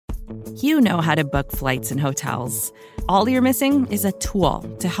You know how to book flights and hotels. All you're missing is a tool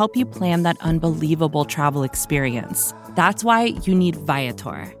to help you plan that unbelievable travel experience. That's why you need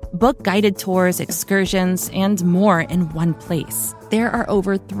Viator. Book guided tours, excursions, and more in one place. There are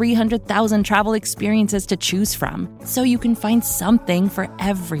over 300,000 travel experiences to choose from, so you can find something for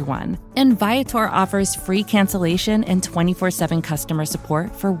everyone. And Viator offers free cancellation and 24/7 customer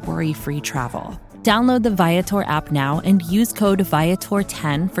support for worry-free travel. Download the Viator app now and use code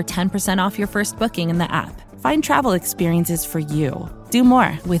Viator10 for 10% off your first booking in the app. Find travel experiences for you. Do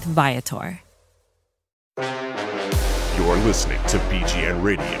more with Viator. You're listening to BGN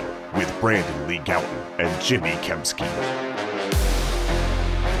Radio with Brandon Lee Gowton and Jimmy Kempski.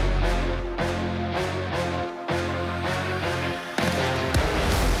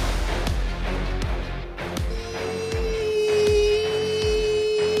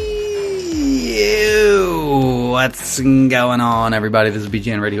 What's going on, everybody? This is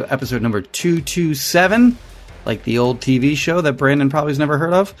BGN Radio, episode number 227, like the old TV show that Brandon probably has never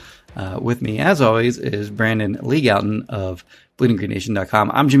heard of. With me, as always, is Brandon Lee Gowton of BleedingGreenNation.com.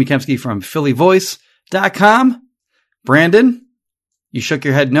 I'm Jimmy Kempski from PhillyVoice.com. Brandon, you shook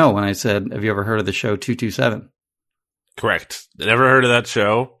your head no when I said, have you ever heard of the show 227? Correct. Never heard of that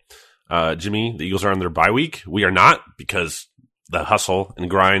show. Jimmy, the Eagles are on their bye week. We are not, because the hustle and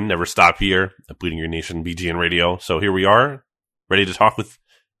grind never stop here at Bleeding Green Nation, BGN Radio. So here we are, ready to talk with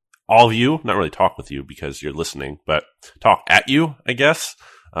all of you. Not really talk with you because you're listening, but talk at you, I guess.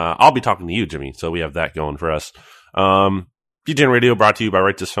 I'll be talking to you, Jimmy, so we have that going for us. BGN Radio brought to you by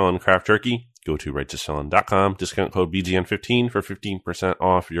Righteous Felon Craft Jerky. Go to righteousfelon.com, discount code BGN15 for 15%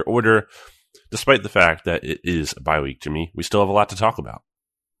 off your order. Despite the fact that it is a bye week, Jimmy, we still have a lot to talk about.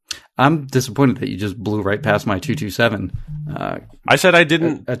 I'm disappointed that you just blew right past my 227. I said I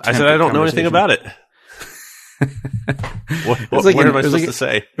didn't. I said I don't know anything about it. What am I supposed to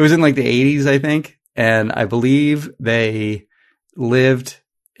say? It was in like the 80s, I think. And I believe they lived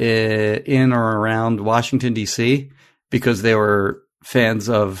in or around Washington, D.C. because they were fans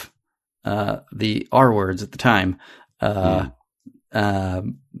of the R words at the time. But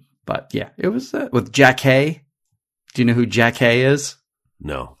yeah, it was with Jack Hay. Do you know who Jack Hay is?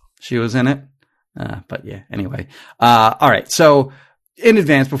 No. She was in it. But yeah, anyway. All right. So in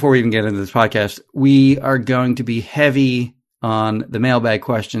advance, before we even get into this podcast, we are going to be heavy on the mailbag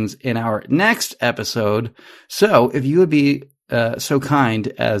questions in our next episode. So if you would be so kind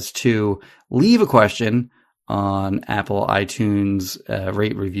as to leave a question on Apple, iTunes,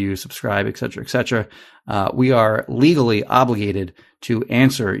 rate, review, subscribe, etc., we are legally obligated to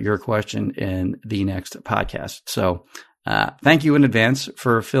answer your question in the next podcast. So thank you in advance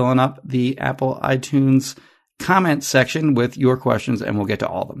for filling up the Apple iTunes comment section with your questions, and we'll get to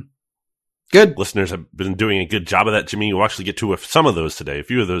all of them. Good. Listeners have been doing a good job of that, Jimmy. We'll actually get to some of those today, a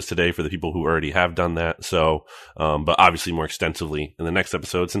few of those today for the people who already have done that. So, but obviously more extensively in the next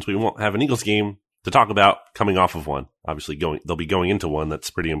episode, since we won't have an Eagles game to talk about coming off of one. Obviously they'll be going into one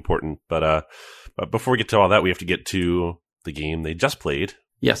that's pretty important. But before we get to all that, we have to get to the game they just played.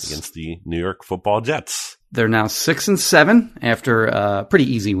 Yes. Against the New York Football Jets. They're now 6-7 after a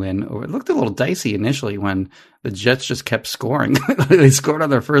pretty easy win. It looked a little dicey initially when the Jets just kept scoring. They scored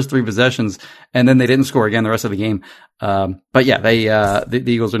on their first 3 possessions, and then they didn't score again the rest of the game. But yeah, the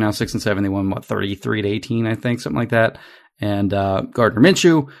Eagles are now 6-7. They won 33-18, I think, something like that. And Gardner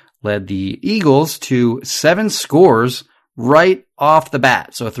Minshew led the Eagles to 7 scores right off the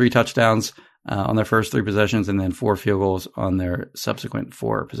bat. So 3 touchdowns on their first 3 possessions, and then 4 field goals on their subsequent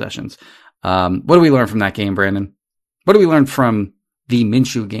 4 possessions. What do we learn from that game, Brandon? What do we learn from the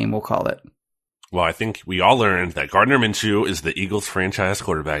Minshew game, we'll call it? Well, I think we all learned that Gardner Minshew is the Eagles franchise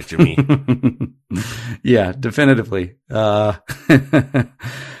quarterback, Jimmy. Yeah, definitively. Yeah,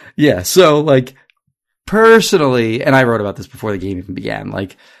 so like personally, and I wrote about this before the game even began,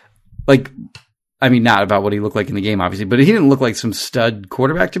 I mean, not about what he looked like in the game, obviously, but he didn't look like some stud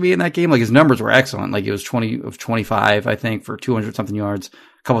quarterback to me in that game. Like, his numbers were excellent. Like, it was 20 of 25, I think, for 200 something yards,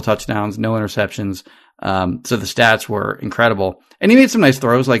 a couple touchdowns, no interceptions. So the stats were incredible. And he made some nice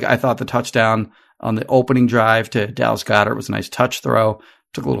throws. Like, I thought the touchdown on the opening drive to Dallas Goedert was a nice touch throw.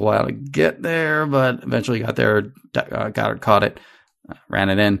 Took a little while to get there, but eventually got there. Goedert caught it, ran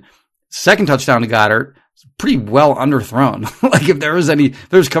it in. Second touchdown to Goedert. Pretty well underthrown. Like, if there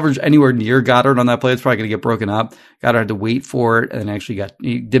was coverage anywhere near Goddard on that play, it's probably going to get broken up. Goddard had to wait for it, and actually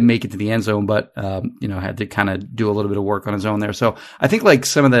he didn't make it to the end zone, but, had to kind of do a little bit of work on his own there. So I think like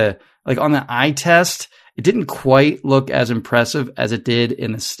some of the, like on the eye test, it didn't quite look as impressive as it did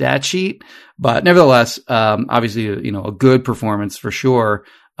in the stat sheet, but nevertheless, obviously, a good performance for sure,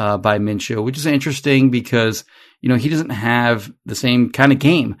 by Minshew, which is interesting because, he doesn't have the same kind of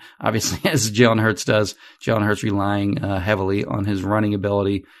game, obviously, as Jalen Hurts does. Jalen Hurts relying heavily on his running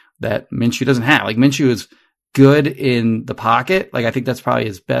ability that Minshew doesn't have. Like, Minshew is good in the pocket. Like, I think that's probably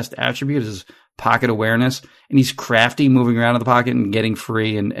his best attribute, is his pocket awareness. And he's crafty moving around in the pocket and getting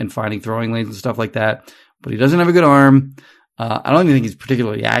free and finding throwing lanes and stuff like that. But he doesn't have a good arm. I don't even think he's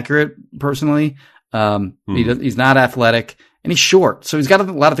particularly accurate, personally. He's not athletic, and he's short. So he's got a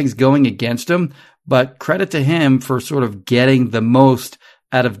lot of things going against him. But credit to him for sort of getting the most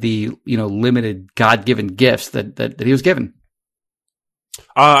out of the, limited God-given gifts that he was given.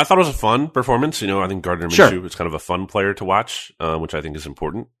 I thought it was a fun performance. I think Gardner Minshew is kind of a fun player to watch, which I think is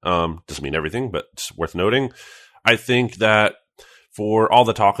important. Doesn't mean everything, but it's worth noting. I think that for all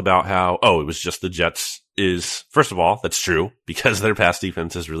the talk about how, it was just the Jets is, first of all, that's true, because their pass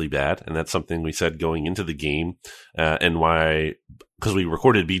defense is really bad. And that's something we said going into the game, and why, because we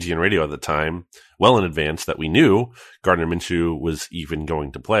recorded BGN Radio at the time, well in advance, that we knew Gardner Minshew was even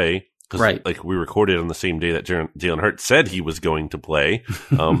going to play. Right. Like, we recorded on the same day that Jalen Hurts said he was going to play,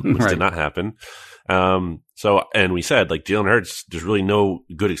 which did not happen. And we said, like, Jalen Hurts, there's really no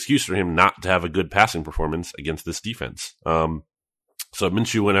good excuse for him not to have a good passing performance against this defense. So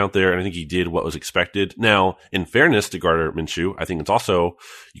Minshew went out there, and I think he did what was expected. Now, in fairness to Gardner Minshew, I think you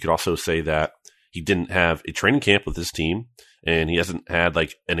could also say that he didn't have a training camp with his team, and he hasn't had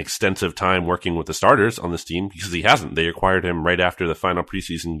like an extensive time working with the starters on this team, because he hasn't. They acquired him right after the final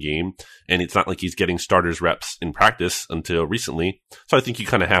preseason game, and it's not like he's getting starters reps in practice until recently. So I think you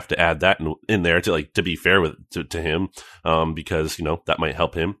kind of have to add that in there to be fair to him, because that might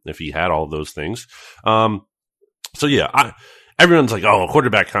help him if he had all of those things. So yeah, everyone's like, a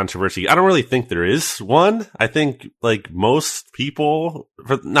quarterback controversy. I don't really think there is one. I think, like, most people,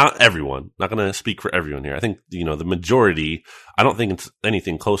 not everyone, not going to speak for everyone here. I think, the majority, I don't think it's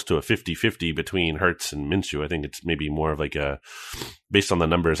anything close to a 50-50 between Hurts and Minshew. I think it's maybe more of like based on the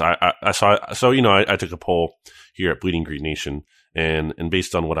numbers. I took a poll here at Bleeding Green Nation, and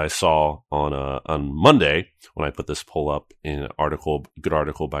based on what I saw on Monday, when I put this poll up in an good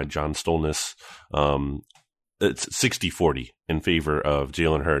article by John Stolnis, it's 60-40 in favor of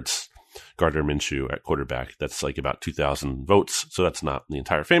Jalen Hurts, Gardner Minshew at quarterback. That's like about 2,000 votes. So that's not the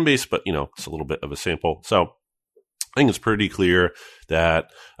entire fan base, but, it's a little bit of a sample. So I think it's pretty clear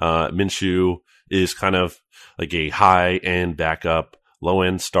that Minshew is kind of like a high-end backup,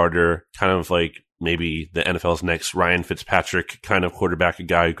 low-end starter, kind of like maybe the NFL's next Ryan Fitzpatrick kind of quarterback, a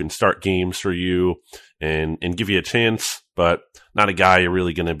guy who can start games for you and give you a chance, but not a guy you're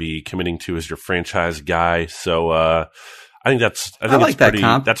really going to be committing to as your franchise guy. So I think I like that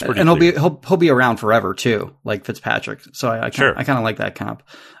comp. That's pretty, and he'll be around forever too, like Fitzpatrick. So I kind of like that comp.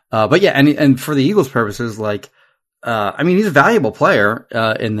 But yeah, and for the Eagles' purposes, like, he's a valuable player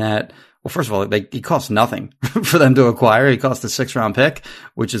in that. Well, first of all, he costs nothing for them to acquire. He costs a 6th-round pick,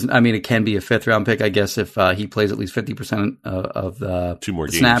 which is, it can be a 5th-round pick, I guess, if he plays at least 50% of the 2 more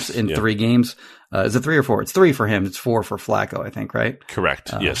snaps in 3 games. Is it 3 or 4? It's 3 for him. It's 4 for Flacco, I think, right? Correct.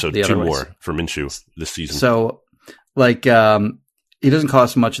 So 2 more for Minshew this season. So, like, he doesn't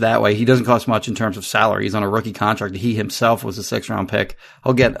cost much that way. He doesn't cost much in terms of salary. He's on a rookie contract. He himself was a 6th-round pick.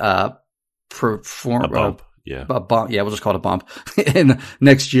 He'll get a bump. Yeah. A bump. Yeah, we'll just call it a bump. And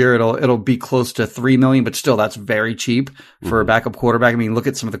next year it'll be close to $3 million, but still that's very cheap for a backup quarterback. Look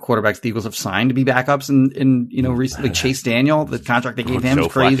at some of the quarterbacks the Eagles have signed to be backups in recently. Like Chase Daniel, the contract they gave him is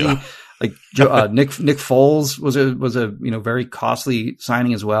crazy. Flacco. Like Nick Foles was a very costly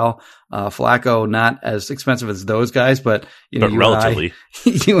signing as well. Flacco not as expensive as those guys, but relatively.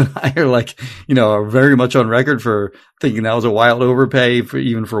 You and I are like, are very much on record for thinking that was a wild overpay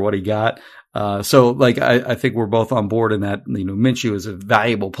for what he got. So like, I think we're both on board in that, Minshew is a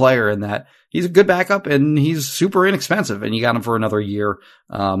valuable player in that he's a good backup and he's super inexpensive, and you got him for another year.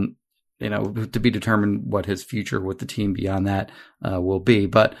 To be determined what his future with the team beyond that, will be.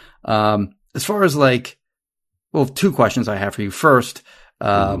 But, as far as 2 questions I have for you. First,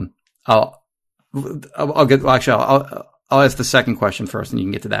 I'll ask the second question first, and you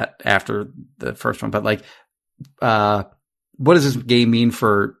can get to that after the first one. But what does this game mean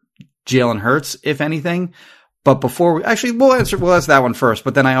for Jalen Hurts, if anything? But before we'll answer that one first.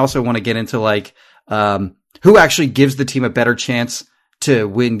 But then I also want to get into who actually gives the team a better chance to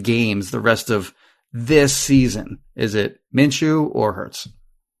win games the rest of this season. Is it Minshew or Hurts?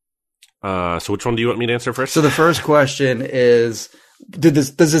 So which one do you want me to answer first? So the first question is,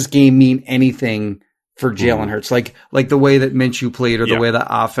 does this game mean anything for Jalen Hurts? Like the way that Minshew played or the way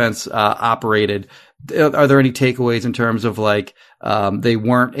the offense operated, are there any takeaways in terms of like they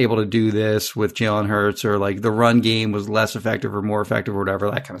weren't able to do this with Jalen Hurts, or like the run game was less effective or more effective or whatever,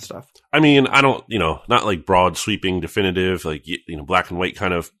 that kind of stuff? I mean, I don't, not like broad sweeping, definitive, like, black and white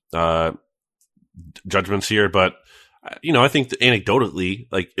kind of judgments here, but I think that anecdotally,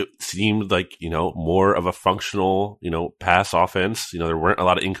 like it seemed like, more of a functional, pass offense. There weren't a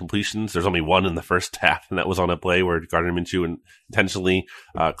lot of incompletions. There's only one in the first half, and that was on a play where Gardner Minshew intentionally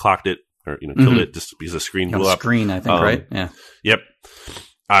clocked it or, killed it just because the screen blew up. Screen, I think, right? Yeah. Yep.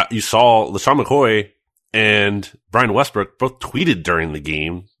 You saw LaShawn McCoy and Brian Westbrook both tweeted during the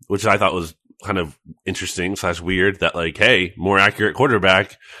game, which I thought was kind of interesting / weird that like, hey, more accurate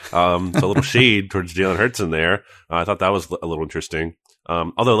quarterback. So a little shade towards Jalen Hurts in there. I thought that was a little interesting.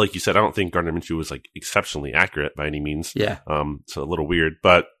 Although, like you said, I don't think Gardner Minshew was like exceptionally accurate by any means. Yeah. So a little weird,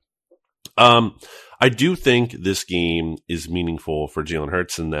 but I do think this game is meaningful for Jalen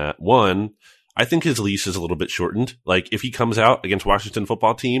Hurts in that, one, I think his leash is a little bit shortened. Like if he comes out against Washington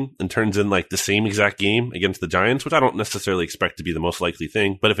football team and turns in like the same exact game against the Giants, which I don't necessarily expect to be the most likely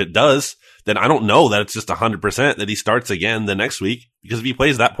thing, but if it does, then I don't know that it's just 100% that he starts again the next week, because if he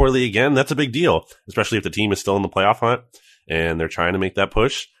plays that poorly again, that's a big deal, especially if the team is still in the playoff hunt and they're trying to make that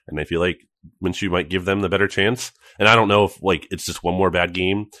push. And I feel like Minshew might give them the better chance. And I don't know if like it's just one more bad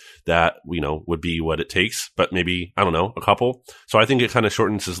game that, would be what it takes, but maybe, I don't know, a couple. So I think it kind of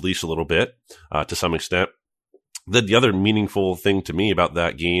shortens his leash a little bit, to some extent. The other meaningful thing to me about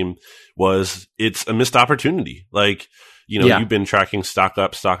that game was it's a missed opportunity. Like, You've been tracking stock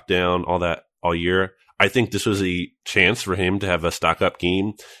up, stock down, all that all year. I think this was a chance for him to have a stock up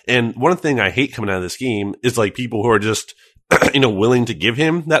game. And one thing I hate coming out of this game is like people who are just, willing to give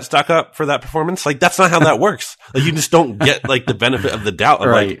him that stock up for that performance. Like that's not how that works. Like you just don't get like the benefit of the doubt of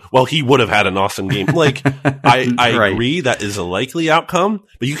right. like, well, he would have had an awesome game. Like I right. agree that is a likely outcome,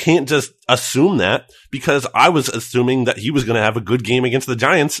 but you can't just assume that, because I was assuming that he was going to have a good game against the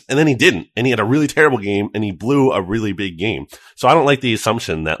Giants, and then he didn't. And he had a really terrible game and he blew a really big game. So I don't like the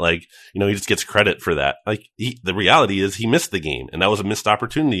assumption that like, he just gets credit for that. Like the reality is he missed the game, and that was a missed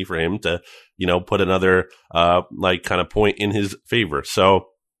opportunity for him to, put another, like kind of point in his favor. So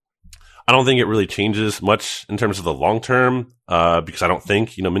I don't think it really changes much in terms of the long term, because I don't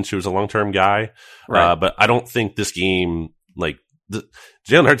think, Minshew is a long term guy. Right. But I don't think this game, like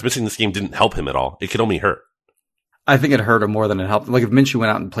Jalen Hurts missing this game didn't help him at all. It could only hurt. I think it hurt him more than it helped. Like if Minshew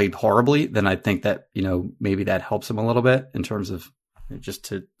went out and played horribly, then I think that, maybe that helps him a little bit in terms of just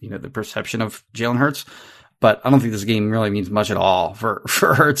to, the perception of Jalen Hurts. But I don't think this game really means much at all for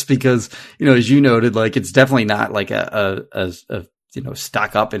Hurts, because, as you noted, like it's definitely not like a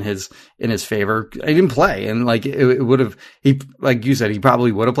stock up in his favor. He didn't play, and like it would have, like you said, he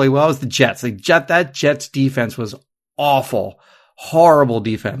probably would have played well as the Jets. Like that Jets defense was awful, horrible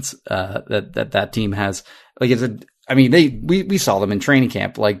defense that team has. Like we saw them in training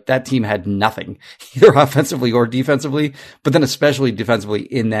camp. Like that team had nothing, either offensively or defensively, but then especially defensively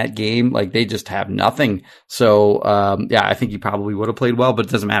in that game, like they just have nothing. So, I think he probably would have played well, but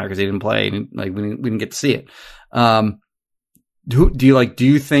it doesn't matter because he didn't play, and like we didn't get to see it. Do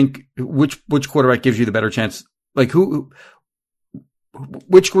you think which quarterback gives you the better chance? Like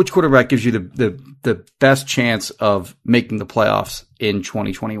which quarterback gives you the best chance of making the playoffs in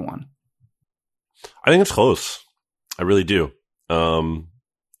 2021? I think it's close. I really do.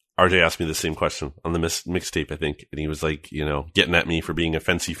 RJ asked me the same question on the mixtape, I think, and he was like, getting at me for being a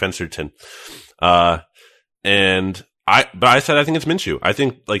fancy fencerton. But I said I think it's Minshew. I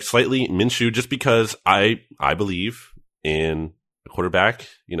think like slightly Minshew, just because I believe in a quarterback,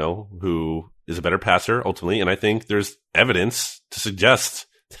 who is a better passer ultimately, and I think there's evidence to suggest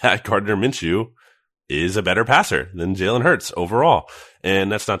that Gardner Minshew is a better passer than Jalen Hurts overall.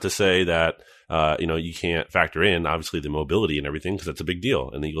 And that's not to say that you can't factor in, obviously, the mobility and everything, because that's a big deal.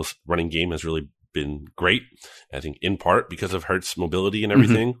 And the Eagles' running game has really been great, I think, in part because of Hurts' mobility and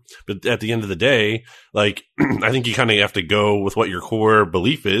everything. Mm-hmm. But at the end of the day, like, I think you kind of have to go with what your core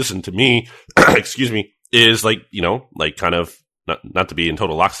belief is. And to me, excuse me, is like, like kind of not to be in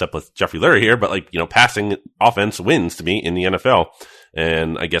total lockstep with Jeffrey Lurie here, but like, passing offense wins to me in the NFL.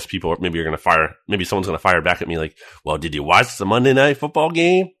 And I guess maybe someone's going to fire back at me like, well, did you watch the Monday Night Football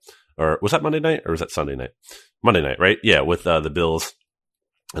game? Or was that Monday night or was that Sunday night? Monday night, right? Yeah, with the Bills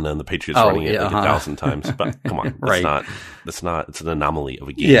and then the Patriots running it like 1,000 times. But come on, right. That's not. It's an anomaly of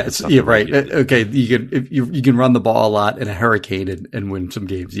a game. Yeah, right. Okay, you can run the ball a lot in a hurricane and win some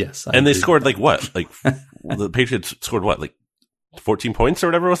games. Yes, and they scored like what? Like the Patriots scored what? Like 14 points or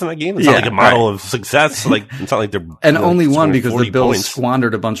whatever was in that game. It's not like a model of success. Like it's not like they're only won because the Bills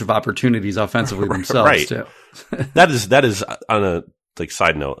squandered a bunch of opportunities offensively themselves right. too. that is on a like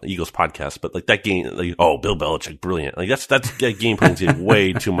side note, Eagles podcast, but like that game, like, oh, Bill Belichick, brilliant. Like that game plan's getting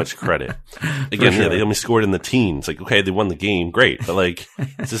way too much credit. Again, sure. yeah, they only scored in the teens. Like, okay, they won the game, great, but like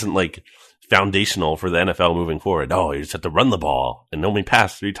this isn't like foundational for the NFL moving forward. Oh, you just have to run the ball and only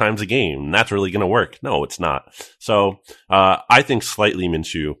pass 3 times a game, and that's really going to work. No, it's not. So I think slightly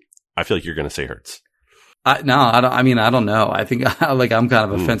Minshew. I feel like you're going to say Hurts. No, I don't. I mean, I don't know. I think like I'm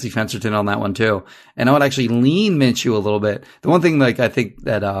kind of a fancy fencerton on that one too, and I would actually lean Minshew a little bit. The one thing like I think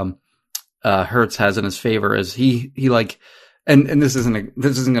that Hurts has in his favor is he like, and this isn't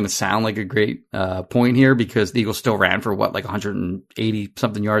going to sound like a great point here because the Eagles still ran for what like 180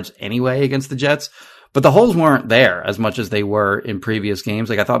 something yards anyway against the Jets. But the holes weren't there as much as they were in previous games.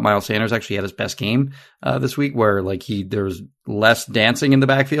 Like I thought Miles Sanders actually had his best game this week where like there was less dancing in the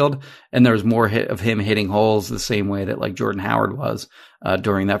backfield and there was more of him hitting holes the same way that like Jordan Howard was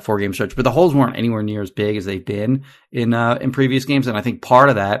during that 4-game stretch. But the holes weren't anywhere near as big as they've been in previous games. And I think part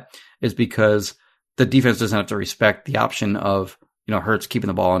of that is because the defense doesn't have to respect the option of, you know, Hurts keeping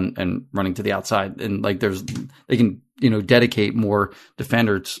the ball and running to the outside. And like they can, you know, dedicate more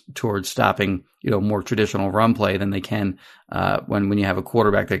defenders towards stopping, you know, more traditional run play than they can when you have a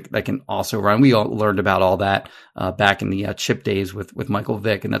quarterback that can also run. We all learned about all that back in the chip days with Michael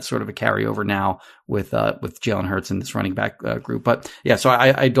Vick, and that's sort of a carryover now with Jalen Hurts and this running back group. But yeah, so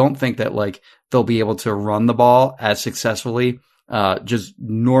I don't think that like they'll be able to run the ball as successfully just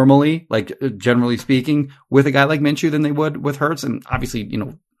normally, like generally speaking, with a guy like Minshew than they would with Hurts. And obviously, you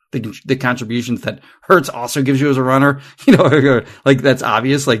know, the contributions that Hurts also gives you as a runner, you know, like that's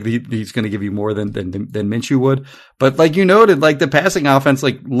obvious. Like he's going to give you more than Minshew would. But like you noted, like the passing offense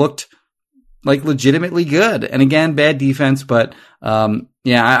like looked like legitimately good. And again, bad defense, but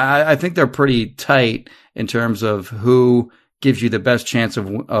yeah, I think they're pretty tight in terms of who gives you the best chance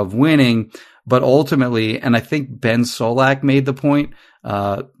of winning. But ultimately, and I think Ben Solak made the point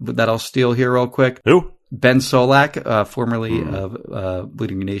that I'll steal here real quick. Who? Ben Solak, formerly of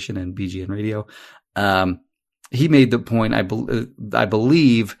Bleeding Green Nation and BGN Radio. He made the point, I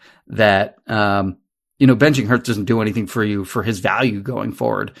believe, that, you know, benching Hurts doesn't do anything for you for his value going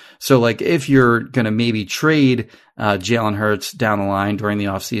forward. So, like, if you're going to maybe trade Jalen Hurts down the line during the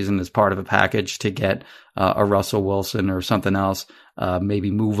offseason as part of a package to get a Russell Wilson or something else,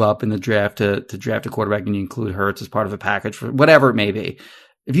 maybe move up in the draft to draft a quarterback and you include Hurts as part of a package for whatever it may be.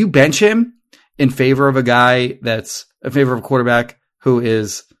 If you bench him in favor of a guy that's in favor of a quarterback who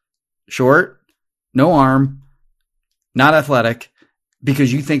is short, no arm, not athletic,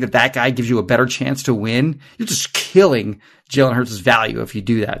 because you think that guy gives you a better chance to win, you're just killing Jalen Hurts' value if you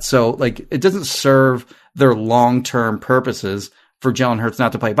do that. So, like, it doesn't serve their long-term purposes for Jalen Hurts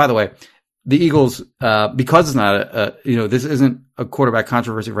not to play. By the way, the Eagles, because it's not this isn't a quarterback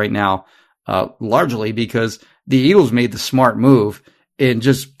controversy right now, largely because the Eagles made the smart move in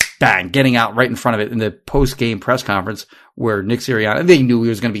just bang, getting out right in front of it in the post-game press conference where Nick Sirianni, they knew he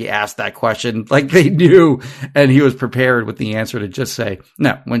was going to be asked that question. Like they knew, and he was prepared with the answer to just say,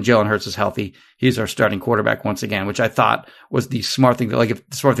 no, when Jalen Hurts is healthy, he's our starting quarterback once again, which I thought was the smart thing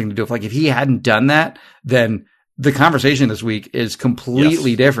to do. If he hadn't done that, then the conversation this week is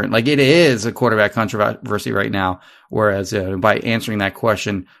completely different. Like it is a quarterback controversy right now. Whereas by answering that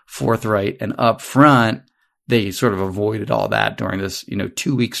question forthright and up front, they sort of avoided all that during this,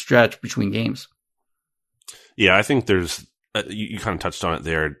 2-week stretch between games. Yeah, I think there's, you kind of touched on it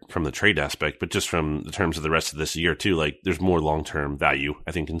there from the trade aspect, but just from the terms of the rest of this year too, like there's more long-term value,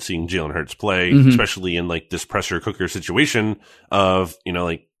 I think, in seeing Jalen Hurts play, especially in like this pressure cooker situation of,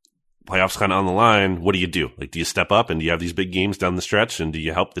 like playoffs kind of on the line. What do you do? Like, do you step up and do you have these big games down the stretch and do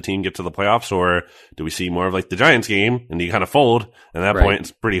you help the team get to the playoffs, or do we see more of like the Giants game and do you kind of fold? And at that point,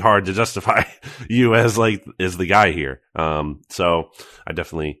 it's pretty hard to justify you as the guy here. So I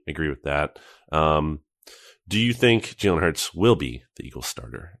definitely agree with that. Do you think Jalen Hurts will be the Eagles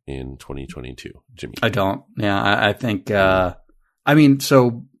starter in 2022, Jimmy? I don't. Yeah, I think,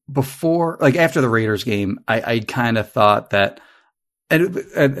 so before, like after the Raiders game, I kind of thought that,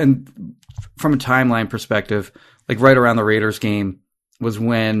 and from a timeline perspective, like right around the Raiders game was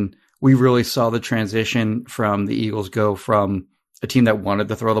when we really saw the transition from the Eagles go from a team that wanted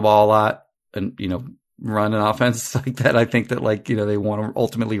to throw the ball a lot and, run an offense like that. I think that they want to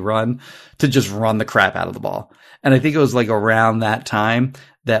ultimately run to just run the crap out of the ball. And I think it was like around that time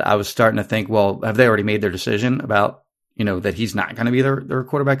that I was starting to think, well, have they already made their decision about, that he's not going to be their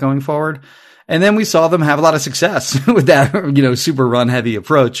quarterback going forward? And then we saw them have a lot of success with that, super run heavy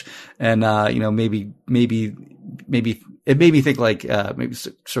approach. And, maybe it made me think maybe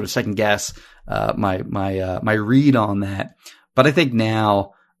sort of second guess, my read on that. But I think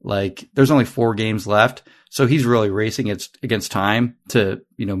now, Like, there's only 4 games left. So he's really racing against time to,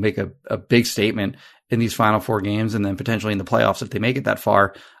 make a big statement in these final 4 games and then potentially in the playoffs if they make it that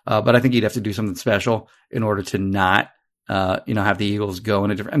far. But I think he'd have to do something special in order to not, have the Eagles go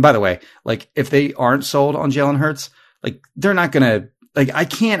in a different. And by the way, like, if they aren't sold on Jalen Hurts, like, they're not going to, like, I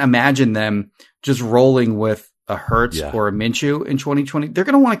can't imagine them just rolling with a Hurts or a Minshew in 2020. They're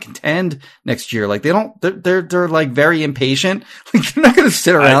going to want to contend next year. Like, they're like very impatient. Like, they're not going to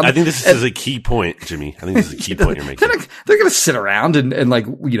sit around. I think this is a key point, Jimmy. I think this is a key point you're making. They're going to sit around and like,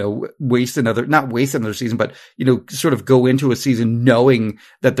 not waste another season, but, sort of go into a season knowing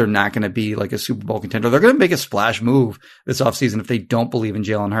that they're not going to be like a Super Bowl contender. They're going to make a splash move this offseason if they don't believe in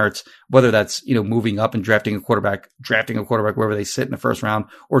Jalen Hurts, whether that's, moving up and drafting a quarterback wherever they sit in the first round,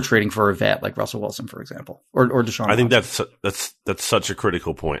 or trading for a vet like Russell Wilson, for example, or Deshaun I think Watson. that's such a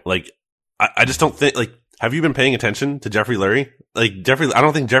critical point. Like, I just don't think, like, have you been paying attention to Jeffrey Lurie? Like, I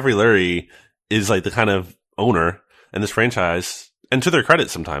don't think Jeffrey Lurie is like the kind of owner in this franchise, and to their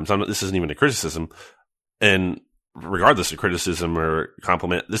credit sometimes, this isn't even a criticism, and regardless of criticism or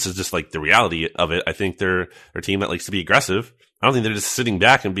compliment, this is just like the reality of it. I think they're a team that likes to be aggressive. I don't think they're just sitting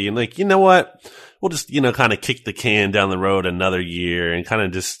back and being like, you know what, we'll just, kind of kick the can down the road another year and kind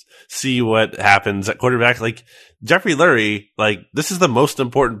of just see what happens at quarterback. Like, Jeffrey Lurie, like, this is the most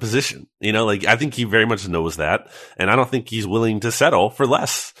important position, like, I think he very much knows that. And I don't think he's willing to settle for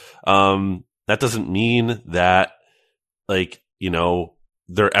less. That doesn't mean that, like,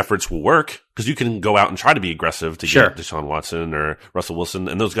 their efforts will work, because you can go out and try to be aggressive to get Deshaun Watson or Russell Wilson,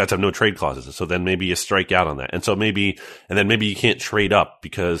 and those guys have no trade clauses. So then maybe you strike out on that. And so maybe you can't trade up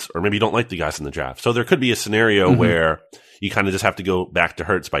or maybe you don't like the guys in the draft. So there could be a scenario where you kind of just have to go back to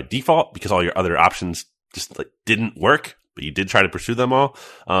Hurts by default because all your other options just like didn't work, but you did try to pursue them all.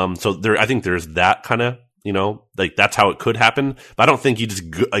 So I think there's that kind of, like, that's how it could happen. But I don't think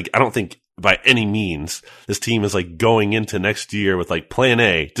I don't think by any means this team is like going into next year with like plan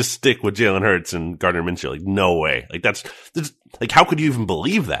A, just stick with Jalen Hurts and Gardner Minshew. Like, no way. Like, that's like, how could you even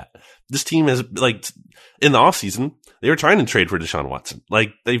believe that? This team has, like, in the offseason, they were trying to trade for Deshaun Watson.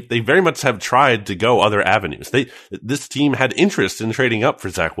 Like, they very much have tried to go other avenues. This team had interest in trading up for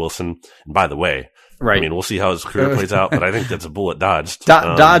Zach Wilson. And by the way, right. I mean, we'll see how his career plays out, but I think that's a bullet dodged.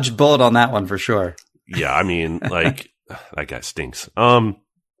 Dodged bullet on that one for sure. Yeah, I mean, like, that guy stinks.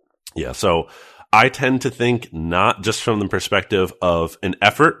 Yeah, so I tend to think not just from the perspective of an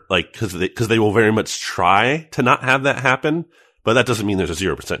effort, like, because they will very much try to not have that happen, but that doesn't mean there's a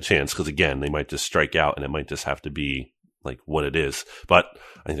 0% chance, because again, they might just strike out and it might just have to be like what it is. But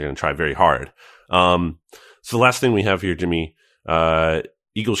I think they're going to try very hard. So the last thing we have here, Jimmy,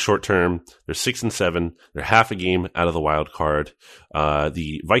 Eagles short term, they're 6-7. They're half a game out of the wild card.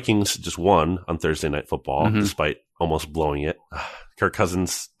 The Vikings just won on Thursday Night Football, despite almost blowing it. Kirk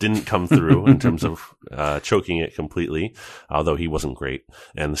Cousins didn't come through in terms of choking it completely, although he wasn't great.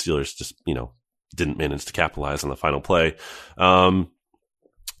 And the Steelers just, didn't manage to capitalize on the final play.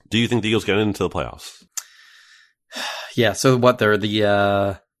 Do you think the Eagles get into the playoffs? Yeah. So what? They're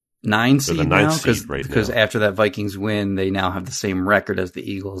the 9 seed the now, because after that Vikings win, they now have the same record as the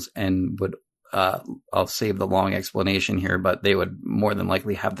Eagles, and would. I'll save the long explanation here, but they would more than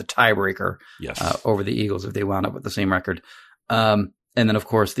likely have the tiebreaker over the Eagles if they wound up with the same record. And then, of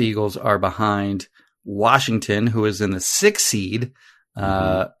course, the Eagles are behind Washington, who is in the 6th seed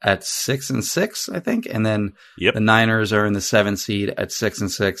at 6-6, I think. And then the Niners are in the 7th seed at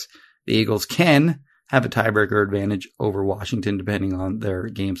 6-6. The Eagles can have a tiebreaker advantage over Washington, depending on their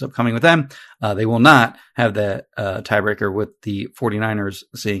games upcoming with them. They will not have that tiebreaker with the 49ers,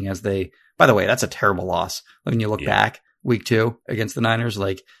 seeing as they, by the way, that's a terrible loss. When you look back, week 2 against the Niners,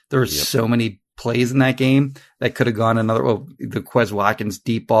 like, there were so many plays in that game that could have gone another. Well, the Quez Watkins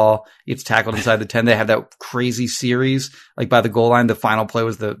deep ball gets tackled inside the 10. They had that crazy series, like by the goal line. The final play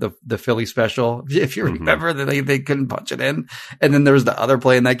was the Philly special, if you remember, that they couldn't punch it in. And then there was the other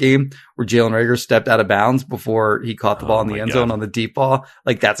play in that game where Jalen Reagor stepped out of bounds before he caught the ball in the end zone on the deep ball.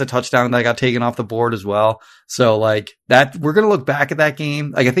 Like, that's a touchdown that got taken off the board as well. So, like, that, we're going to look back at that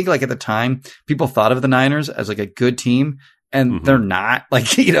game. Like, I think, like, at the time, people thought of the Niners as like a good team. And they're not, like,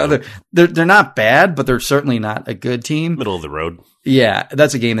 they're not bad, but they're certainly not a good team. Middle of the road. Yeah,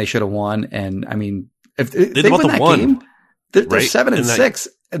 that's a game they should have won. And I mean, if they win that one, game, they're 7-6.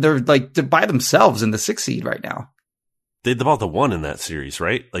 They're like by themselves in the 6th seed right now. They had about the 1 in that series,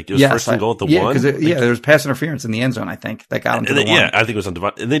 right? Like, it was first and goal at the 1. There was pass interference in the end zone, I think, that got them to the 1. Yeah, I think it was on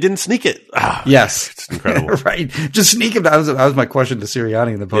Devon, and they didn't sneak it. Yes, it's incredible. Right, just sneak it. That was my question to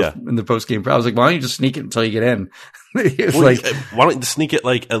Sirianni in the post game. I was like, why don't you just sneak it until you get in? It's like, why don't you sneak it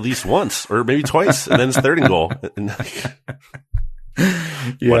like at least once or maybe twice, and then it's 3rd and goal.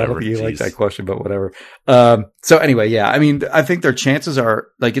 Yeah, I don't think you like that question, but whatever. So anyway, yeah, I mean, I think their chances are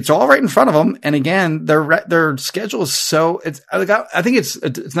like, it's all right in front of them. And again, their schedule is so, I think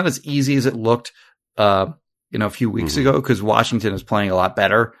it's not as easy as it looked, a few weeks ago, because Washington is playing a lot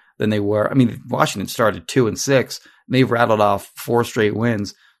better than they were. I mean, Washington started 2-6 and they've rattled off 4 straight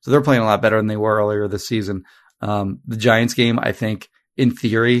wins. So they're playing a lot better than they were earlier this season. The Giants game, I think in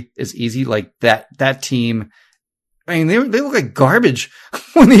theory is easy. Like that team, I mean, they look like garbage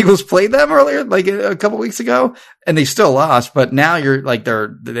when the Eagles played them earlier, like a couple weeks ago, and they still lost. But now you're like, they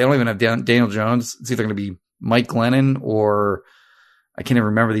don't even have Daniel Jones. It's either going to be Mike Glennon or I can't even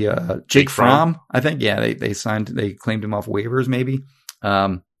remember the Jake Fromm. I think, yeah, they claimed him off waivers maybe.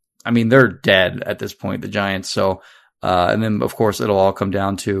 I mean, they're dead at this point, the Giants. So, and then of course it'll all come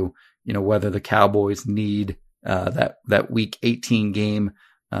down to, whether the Cowboys need, that week 18 game,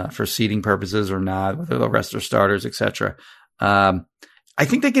 for seeding purposes or not, whether they'll rest their starters, etc. I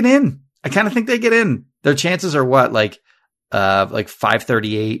think they get in. I kind of think they get in. Their chances are what? Like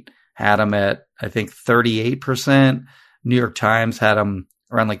 538 had them at, I think 38%. New York Times had them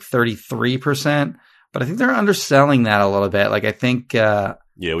around like 33%, but I think they're underselling that a little bit. Like I think the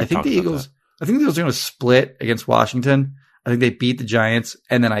Eagles are going to split against Washington. I think they beat the Giants,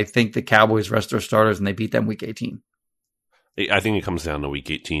 and then I think the Cowboys rest their starters and they beat them week 18. I think it comes down to week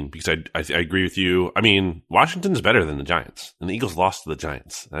 18 because I agree with you. I mean, Washington's better than the Giants, and the Eagles lost to the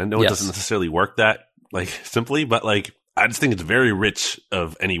Giants. I know it doesn't necessarily work that simply, but I just think it's very rich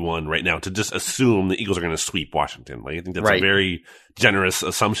of anyone right now to just assume the Eagles are going to sweep Washington. I think that's a very generous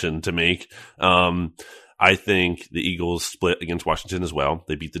assumption to make. I think the Eagles split against Washington as well.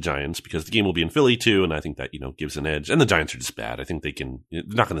 They beat the Giants because the game will be in Philly too, and I think that gives an edge. And the Giants are just bad. I think they're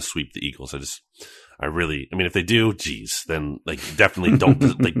not going to sweep the Eagles. I mean, if they do, then definitely don't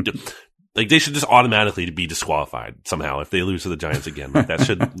they should just automatically be disqualified somehow if they lose to the Giants again. That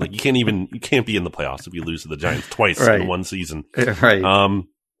should you can't be in the playoffs if you lose to the Giants twice in one season. Right.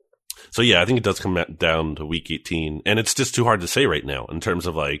 So yeah, I think it does come down to week 18, and it's just too hard to say right now in terms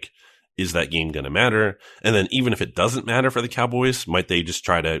of is that game going to matter? And then even if it doesn't matter for the Cowboys, might they just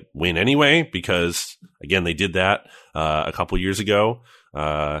try to win anyway? Because again, they did that a couple years ago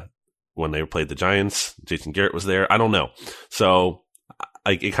when they played the Giants. Jason Garrett was there. I don't know. So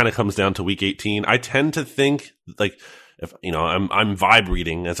it kind of comes down to week 18. I tend to think if I'm vibe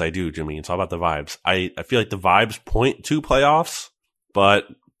reading as I do, Jimmy. It's all about the vibes. I feel like the vibes point to playoffs, but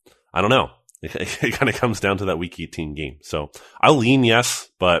I don't know. It kind of comes down to that week 18 game. So I'll lean yes,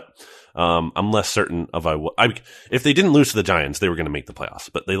 but I'm less certain of if they didn't lose to the Giants, they were going to make the playoffs,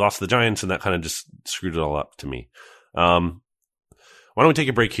 but they lost to the Giants, and that kind of just screwed it all up to me. Why don't we take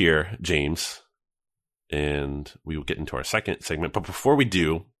a break here, James, and we will get into our second segment. But before we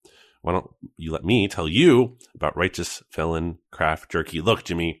do, why don't you let me tell you about Righteous Felon Craft Jerky? Look,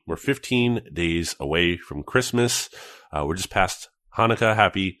 Jimmy, we're 15 days away from Christmas. We're just past Hanukkah.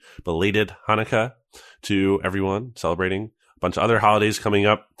 Happy belated Hanukkah to everyone celebrating. A bunch of other holidays coming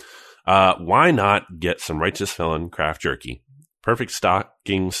up. Why not get some Righteous Felon Craft Jerky? Perfect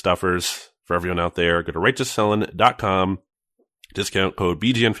stocking stuffers for everyone out there. Go to righteousfelon.com. Discount code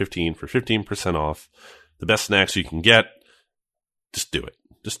BGN15 for 15% off. The best snacks you can get. Just do it.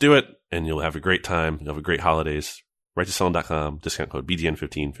 Just do it, and you'll have a great time. You'll have a great holidays. righteousfelon.com. Discount code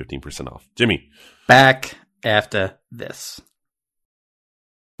BGN15, 15% off. Jimmy. Back after this.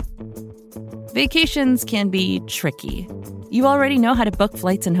 Vacations can be tricky. You already know how to book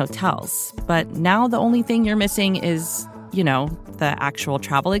flights and hotels, but now the only thing you're missing is, the actual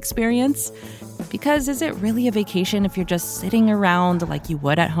travel experience. Because is it really a vacation if you're just sitting around like you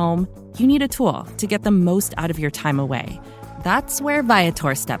would at home? You need a tool to get the most out of your time away. That's where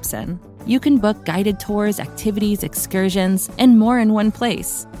Viator steps in. You can book guided tours, activities, excursions, and more in one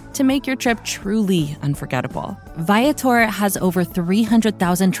place to make your trip truly unforgettable. Viator has over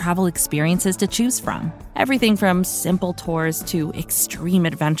 300,000 travel experiences to choose from. Everything from simple tours to extreme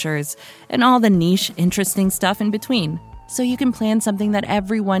adventures and all the niche, interesting stuff in between. So you can plan something that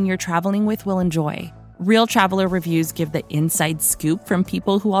everyone you're traveling with will enjoy. Real traveler reviews give the inside scoop from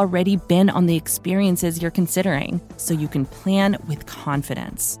people who already been on the experiences you're considering, so you can plan with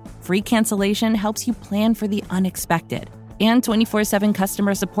confidence. Free cancellation helps you plan for the unexpected. And 24/7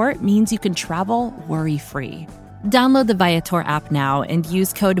 customer support means you can travel worry-free. Download the Viator app now and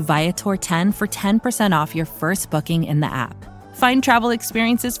use code Viator10 for 10% off your first booking in the app. Find travel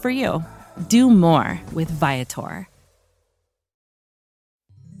experiences for you. Do more with Viator.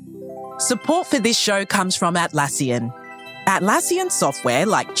 Support for this show comes from Atlassian. Atlassian software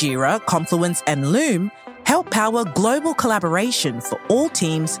like Jira, Confluence, and Loom help power global collaboration for all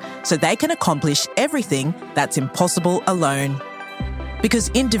teams so they can accomplish everything that's impossible alone. Because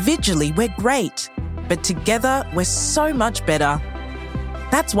individually we're great, but together we're so much better.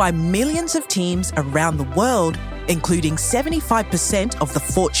 That's why millions of teams around the world, including 75% of the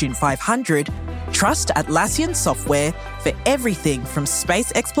Fortune 500, trust Atlassian software for everything from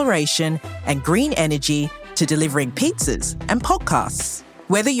space exploration and green energy to delivering pizzas and podcasts.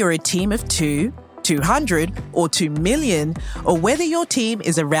 Whether you're a team of 2, 200 or 2 million, or whether your team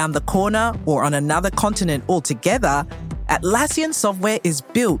is around the corner or on another continent altogether, Atlassian software is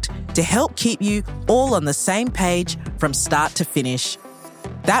built to help keep you all on the same page from start to finish.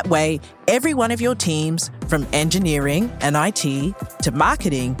 That way, every one of your teams, from engineering and IT to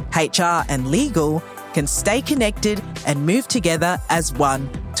marketing, HR and legal, can stay connected and move together as one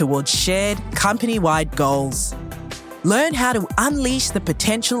towards shared company-wide goals. Learn how to unleash the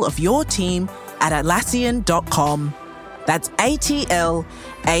potential of your team at Atlassian.com. That's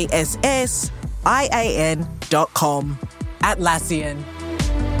Atlassian.com. Atlassian.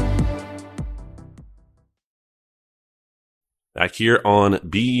 Back here on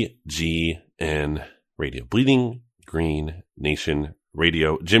BGN Radio, Bleeding Green Nation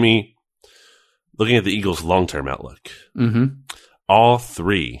Radio. Jimmy, looking at the Eagles' long-term outlook, all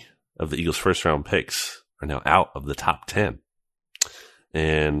 3 of the Eagles' first-round picks are now out of the top 10.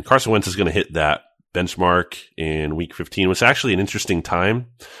 And Carson Wentz is going to hit that benchmark in week 15, which is actually an interesting time.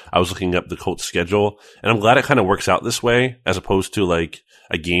 I was looking up the Colts schedule, and I'm glad it kind of works out this way, as opposed to like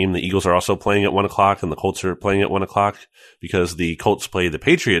a game the Eagles are also playing at 1 o'clock and the Colts are playing at 1 o'clock, because the Colts play the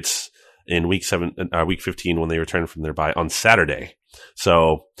Patriots in week 15 when they return from their bye on Saturday.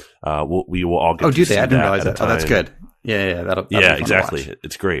 So we will all get to see that. I didn't realize that. Oh, that's good. Yeah, that'll be fun exactly. to watch.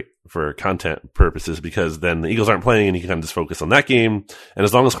 It's great for content purposes, because then the Eagles aren't playing and you can kind of just focus on that game. And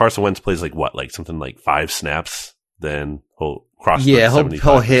as long as Carson Wentz plays something like 5 snaps, then he'll cross.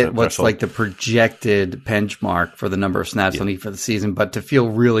 He'll hit what's like the projected benchmark for the number of snaps he'll need for the season. But to feel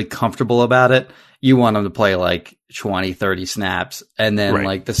really comfortable about it, you want him to play like 20, 30 snaps, and then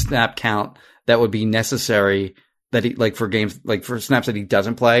like the snap count that would be necessary that he like for games like for snaps that he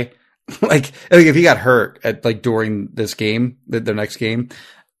doesn't play. like if he got hurt at like during this game, the next game,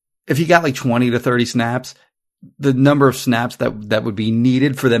 if he got like 20 to 30 snaps, the number of snaps that would be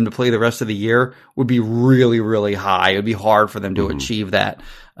needed for them to play the rest of the year would be really, really high. It would be hard for them to achieve that.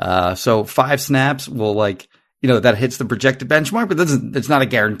 So 5 snaps will that hits the projected benchmark, but it's not a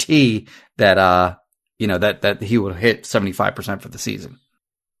guarantee that, that he will hit 75% for the season.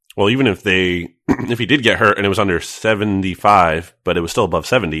 Well, even if if he did get hurt and it was under 75, but it was still above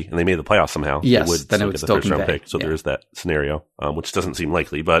 70 and they made the playoffs somehow, yes, then it would still get the first round pick. So there is that scenario, which doesn't seem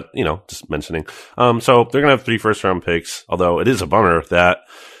likely, but just mentioning. So they're going to have 3 first round picks, although it is a bummer that,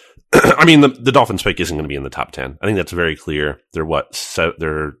 the Dolphins pick isn't going to be in the top 10. I think that's very clear. They're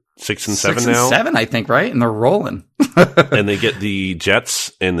they're 6 and 7 now. 7, I think, right? And they're rolling. And they get the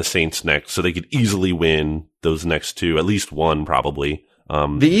Jets and the Saints next, so they could easily win those next 2, at least 1 probably.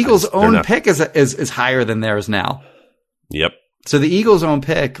 The Eagles' own pick is higher than theirs now. Yep. So the Eagles' own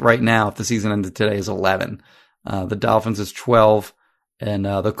pick right now, if the season ended today, is 11. The Dolphins is 12, and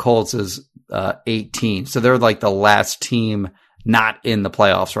the Colts is 18. So they're like the last team not in the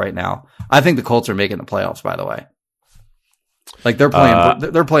playoffs right now. I think the Colts are making the playoffs, by the way. Like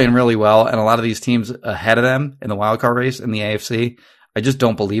they're playing really well, and a lot of these teams ahead of them in the wildcard race in the AFC, I just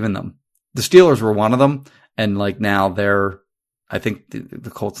don't believe in them. The Steelers were one of them, and now I think the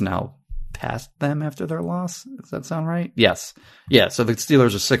Colts now passed them after their loss. Does that sound right? Yes. Yeah. So the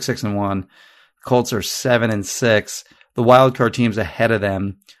Steelers are 6-1. Colts are 7-6. The wild card teams ahead of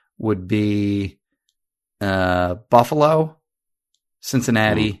them would be Buffalo,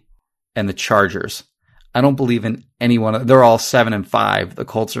 Cincinnati, and the Chargers. I don't believe in any one. They're all 7-5. The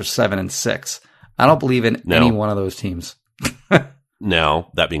Colts are 7-6. I don't believe in any one of those teams. Now,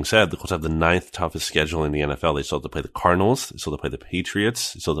 that being said, the Colts have the 9th toughest schedule in the NFL. They still have to play the Cardinals. They still have to play the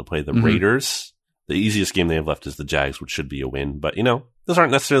Patriots. They still have to play the Raiders. The easiest game they have left is the Jags, which should be a win. But, those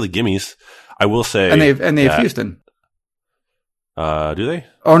aren't necessarily gimmies. I will say. And they have Houston. Do they?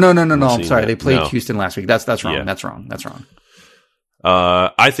 Oh, no. I'm sorry. They played Houston last week. That's wrong. Yeah. That's wrong.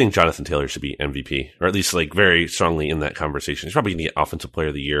 I think Jonathan Taylor should be MVP, or at least very strongly in that conversation. He's probably going to get Offensive Player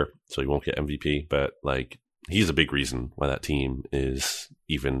of the Year, so he won't get MVP, but he's a big reason why that team is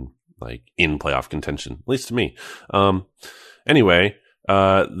even in playoff contention, at least to me. Anyway,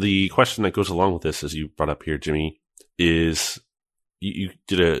 the question that goes along with this, as you brought up here, Jimmy, is you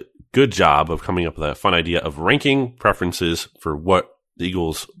did a good job of coming up with a fun idea of ranking preferences for what the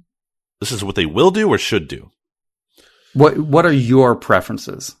Eagles, this is what they will do or should do. What are your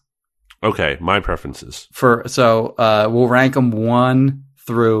preferences? Okay, my preferences. We'll rank them 1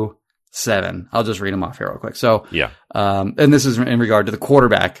 through 7. I'll just read them off here real quick. So, Yeah. And this is in regard to the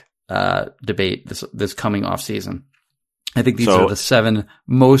quarterback debate this coming off season. I think these are the 7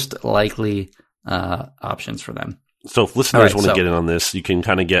 most likely options for them. So if listeners want to get in on this, you can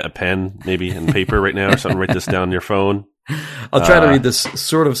kind of get a pen maybe and paper right now or something, write this down on your phone. I'll try to read this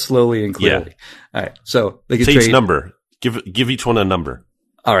sort of slowly and clearly. Yeah. All right. So they can say trade each number. Give each one a number.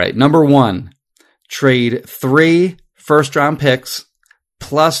 All right. Number 1, trade 3 first-round picks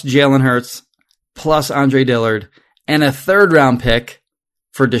plus Jalen Hurts plus Andre Dillard and a third-round pick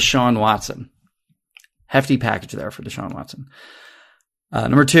for Deshaun Watson. Hefty package there for Deshaun Watson.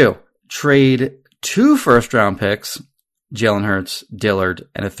 Number 2, trade 2 first-round picks, Jalen Hurts, Dillard,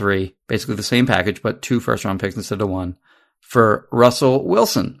 and a 3. Basically the same package, but 2 first-round picks instead of 1 for Russell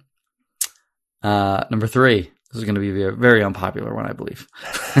Wilson. Number 3. This is going to be a very unpopular one, I believe.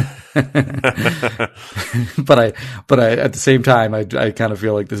 but I at the same time, I kind of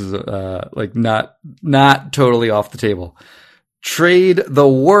feel like this is like not totally off the table. Trade the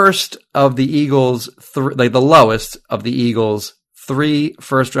worst of the Eagles, like the lowest of the Eagles, 3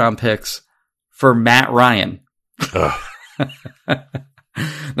 first-round picks for Matt Ryan.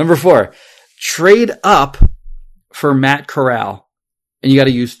 Number 4, trade up for Matt Corral. And you got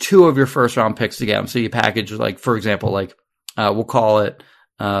to use 2 of your first round picks to get them. So you package, like, for example, like, we'll call it,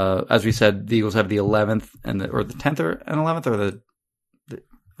 as we said, the Eagles have the 11th or the 10th and 11th or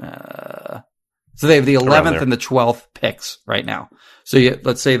so they have the 11th and the 12th picks right now. So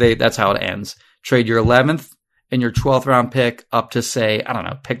let's say that's how it ends. Trade your 11th and your 12th round pick up to, say, I don't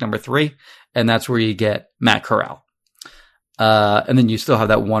know, pick number 3. And that's where you get Matt Corral. And then you still have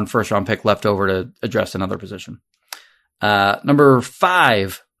that 1 first round pick left over to address another position. Number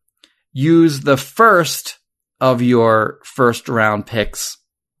 5, use the first of your first round picks.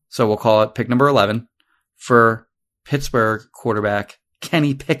 So we'll call it pick number 11 for Pittsburgh quarterback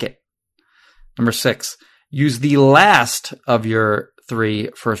Kenny Pickett. Number 6, use the last of your 3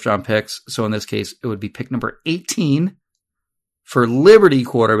 first round picks. So in this case, it would be pick number 18 for Liberty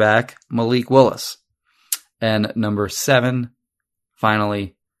quarterback Malik Willis. And number 7,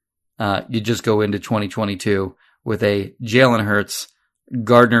 finally, you just go into 2022 with a Jalen Hurts,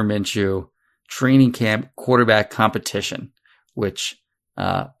 Gardner Minshew training camp quarterback competition, which,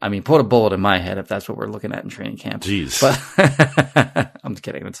 put a bullet in my head if that's what we're looking at in training camp. Jeez. But I'm just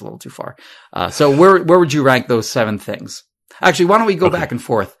kidding. It's a little too far. So where would you rank those 7 things? Actually, why don't we go back and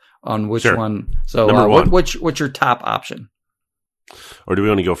forth on which one? So Number 1. What's your top option? Or do we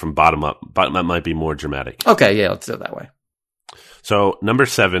want to go from bottom up? Bottom up might be more dramatic. Okay, yeah, let's do it that way. So number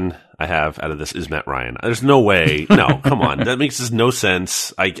 7 I have out of this is Matt Ryan. There's no way. No, come on. That makes just no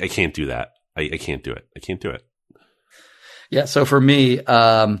sense. I can't do that. I can't do it. I can't do it. Yeah. So for me,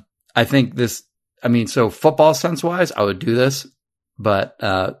 I think this, so football sense wise, I would do this, but,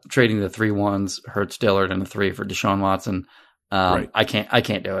 trading the 3 1s, Hurts, Dillard, and the 3 for Deshaun Watson, right. I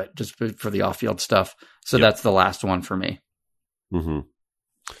can't do it just for the off field stuff. So that's the last one for me. Mm-hmm.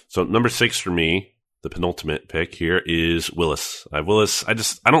 So number 6 for me, the penultimate pick here is Willis. I have Willis.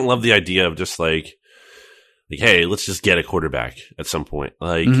 I don't love the idea of just like, hey, let's just get a quarterback at some point.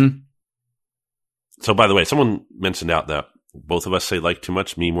 So by the way, someone mentioned out that both of us say like too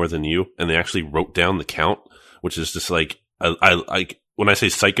much, me more than you, and they actually wrote down the count, which is just like, I when I say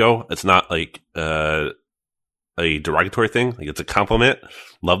psycho, it's not like a derogatory thing. Like it's a compliment.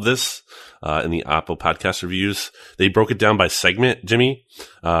 Love this. In the Apple podcast reviews, they broke it down by segment, Jimmy.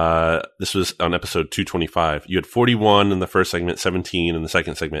 This was on episode 225. You had 41 in the first segment, 17 in the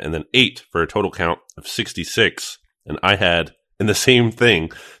second segment, and then 8 for a total count of 66. And I had, in the same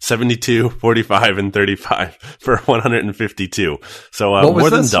thing, 72, 45, and 35 for 152. So more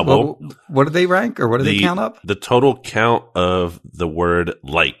than double. What did they rank, or what did they count up? The total count of the word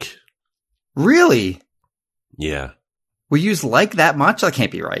like. Really? Yeah. We use like that much? That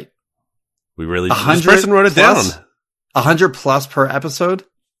can't be right. We really, this person wrote it down. 100 plus per episode?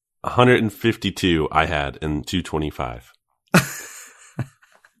 152 I had in 225.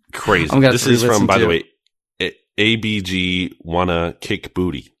 Crazy. This is from, by the way, ABG Wanna Kick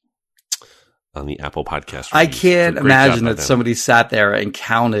Booty on the Apple podcast. I can't imagine that somebody sat there and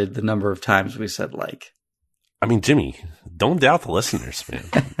counted the number of times we said like. Jimmy, don't doubt the listeners, man.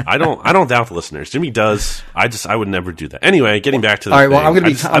 I don't doubt the listeners. Jimmy does. I would never do that. Anyway, getting back to the all right.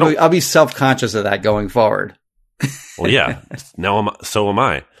 Well, I'll be self-conscious of that going forward. Well, yeah. So am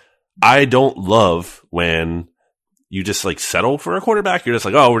I. I don't love when you just like settle for a quarterback. You're just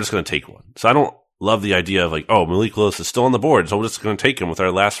like, oh, we're just going to take one. So I don't love the idea of like, oh, Malik Willis is still on the board, so we're just going to take him with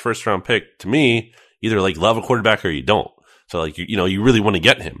our last first round pick. To me, either like love a quarterback or you don't. So like, you really want to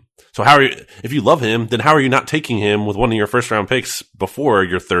get him. So if you love him, then how are you not taking him with one of your first round picks before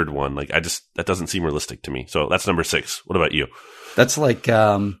your third one? Like, that doesn't seem realistic to me. So that's number 6. What about you? That's like,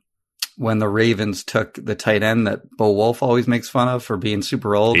 when the Ravens took the tight end that Bo Wolf always makes fun of for being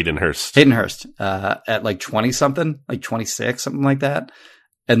super old. Hayden Hurst, at like 20 something, like 26, something like that.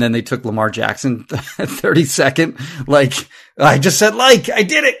 And then they took Lamar Jackson at 32nd. Like, I just said, I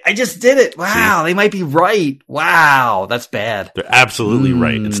did it. I just did it. Wow. They might be right. Wow. That's bad. They're absolutely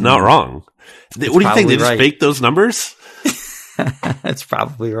right. It's not wrong. What do you think? They just faked those numbers? That's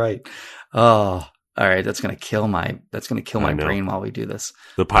probably right. Oh, all right. That's going to kill my brain while we do this.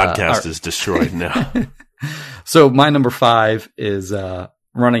 The podcast is destroyed now. So my number 5 is,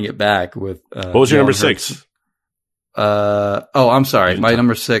 running it back with, what was your number 6? I'm sorry. My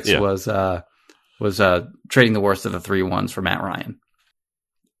number 6 was trading the worst of the 3 ones for Matt Ryan.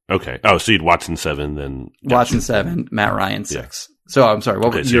 Okay. Oh, so you'd Watson 7, then Watson 7, Matt Ryan 6. Yeah. So I'm sorry.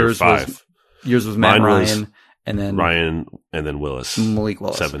 What was yours? 5. Yours was Matt Ryan, and then Ryan, and then Willis. Malik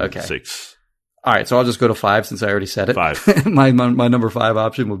Willis. 7, okay. 6. All right. So I'll just go to 5 since I already said it. 5. my number 5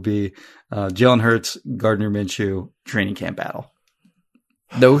 option would be Jalen Hurts, Gardner Minshew, training camp battle.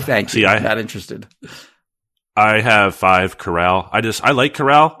 No, thank you. I'm not interested. I have 5 Corral. I like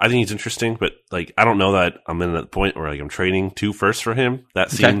Corral. I think he's interesting, but like, I don't know that I'm in that point where like I'm trading 2 firsts for him. That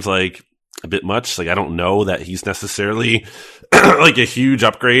seems like a bit much. Like, I don't know that he's necessarily like a huge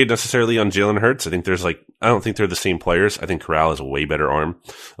upgrade necessarily on Jalen Hurts. I don't think they're the same players. I think Corral has a way better arm,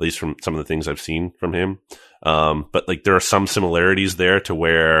 at least from some of the things I've seen from him. But like, there are some similarities there to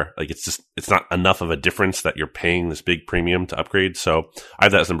where like, it's not enough of a difference that you're paying this big premium to upgrade. So I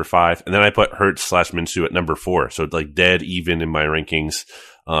have that as number 5. And then I put Hurts / Minshew at number 4. So like dead even in my rankings.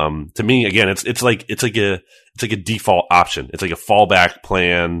 To me, again, it's like a default option. It's like a fallback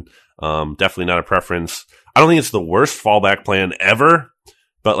plan. Definitely not a preference. I don't think it's the worst fallback plan ever,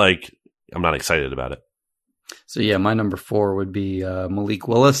 but like, I'm not excited about it. So yeah, my number 4 would be, Malik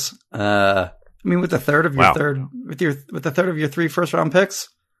with the third of your 3 first round picks,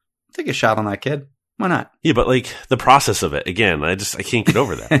 take a shot on that kid. Why not? Yeah, but like the process of it, again, I can't get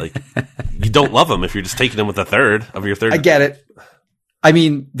over that. Like, you don't love him if you're just taking him with a third of your third. I get it. I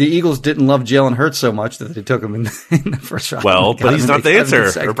mean, the Eagles didn't love Jalen Hurts so much that they took him in the first round. Well, but he's not the answer,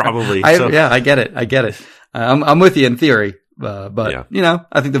 or probably. I get it. I'm with you in theory. But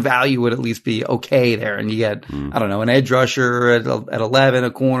I think the value would at least be okay there. And you get, I don't know, an edge rusher at 11, a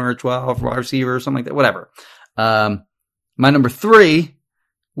corner at 12, wide receiver, something like that, whatever. My number 3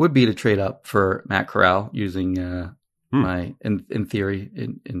 would be to trade up for Matt Corral using, my, in theory,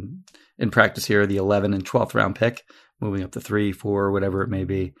 in practice here, the 11 and 12th round pick, moving up to 3, 4, whatever it may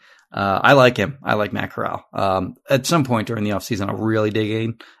be. I like him. I like Matt Corral. At some point during the offseason, I'll really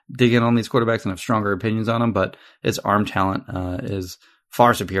dig in on these quarterbacks and have stronger opinions on them, but his arm talent is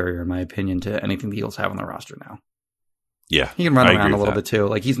far superior, in my opinion, to anything the Eagles have on their roster now. Yeah. He can run around a little bit too.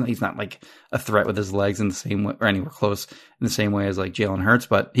 Like, he's not like a threat with his legs in the same way, or anywhere close in the same way as like Jalen Hurts,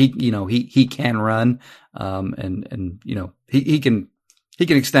 but he can run, and he can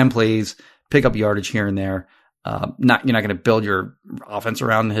extend plays, pick up yardage here and there. You're not going to build your offense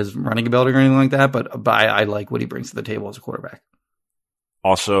around his running ability or anything like that, but I like what he brings to the table as a quarterback.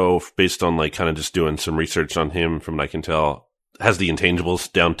 Also, based on like kind of just doing some research on him, from what I can tell, has the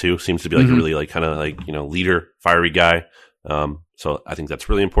intangibles down too. Seems to be like a really like kind of like, leader, fiery guy. So I think that's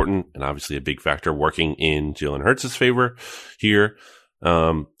really important, and obviously a big factor working in Jalen Hurts' favor here.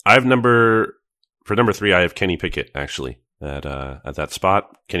 I have number 3. I have Kenny Pickett actually at that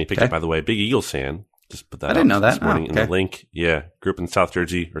spot. Kenny Pickett, by the way, big Eagles fan. Just put that. I didn't know that this morning in the link. Yeah, grew up in South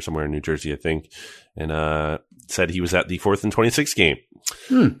Jersey or somewhere in New Jersey, I think, and said he was at the 4th and 26 game.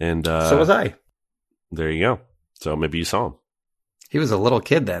 And so was I. There you go. So maybe you saw him. He was a little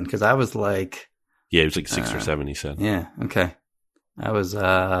kid then, because I was like, he was like 6 or 7. He said, yeah, okay. I was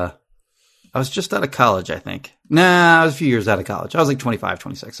just out of college, I think. Nah, I was a few years out of college. I was like 25,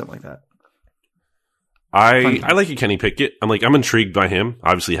 26, something like that. I like Kenny Pickett. I'm intrigued by him.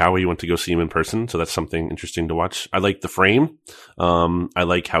 Obviously, Howie went to go see him in person, so that's something interesting to watch. I like the frame. I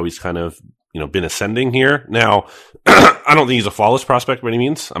like how he's kind of, been ascending here. Now, I don't think he's a flawless prospect by any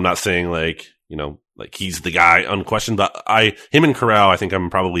means. I'm not saying like he's the guy unquestioned, but him and Corral, I think I'm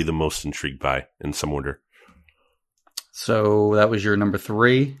probably the most intrigued by in some order. So that was your number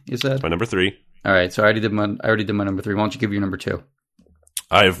 3, you said? That's my number 3. All right. So I already did my number 3. Why don't you give your number 2?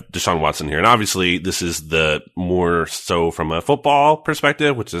 I have Deshaun Watson here, and obviously this is the more so from a football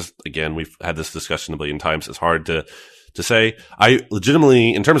perspective, which is, again, we've had this discussion a billion times. It's hard to say. I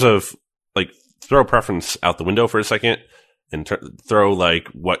legitimately, in terms of like, throw preference out the window for a second and throw like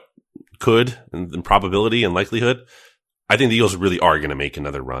what could and probability and likelihood. I think the Eagles really are going to make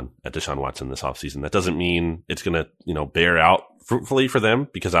another run at Deshaun Watson this offseason. That doesn't mean it's going to, bear out fruitfully for them,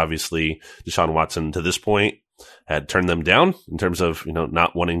 because obviously Deshaun Watson to this point had turned them down in terms of,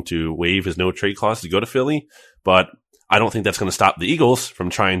 not wanting to waive his no trade clause to go to Philly. But I don't think that's going to stop the Eagles from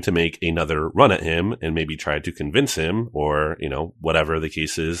trying to make another run at him and maybe try to convince him, or, whatever the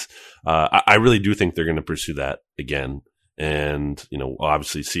case is. I really do think they're going to pursue that again. And, we'll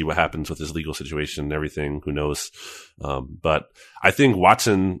obviously see what happens with his legal situation and everything. Who knows? But I think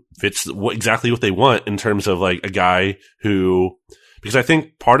Watson fits exactly what they want in terms of like a guy who, because I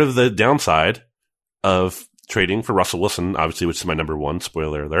think part of the downside of trading for Russell Wilson, obviously, which is my number one,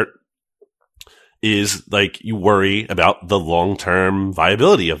 spoiler alert, is like you worry about the long-term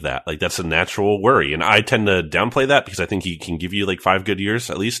viability of that. Like that's a natural worry. And I tend to downplay that because I think he can give you like 5 good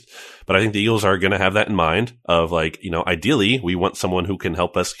years at least. But I think the Eagles are going to have that in mind of like, ideally we want someone who can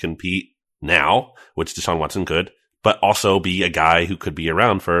help us compete now, which Deshaun Watson could, but also be a guy who could be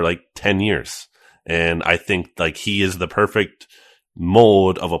around for like 10 years. And I think like he is the perfect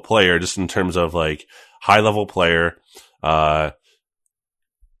mold of a player just in terms of like high level player,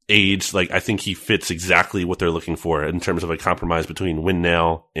 age. Like I think he fits exactly what they're looking for in terms of a compromise between win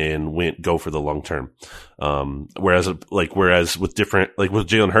now and go for the long term. Whereas with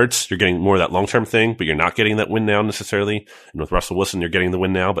Jalen Hurts, you're getting more of that long term thing, but you're not getting that win now necessarily. And with Russell Wilson, you're getting the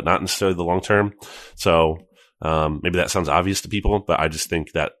win now, but not necessarily the long term. So maybe that sounds obvious to people, but I just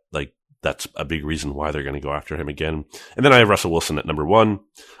think that like that's a big reason why they're going to go after him again. And then I have Russell Wilson at number 1.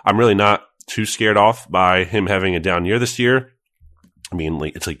 I'm really not too scared off by him having a down year this year. I mean,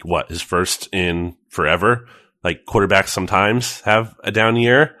 like, it's like what, his first in forever? Like quarterbacks sometimes have a down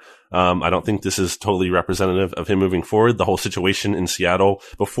year. I don't think this is totally representative of him moving forward. The whole situation in Seattle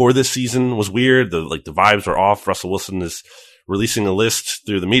before this season was weird. The vibes were off. Russell Wilson is releasing a list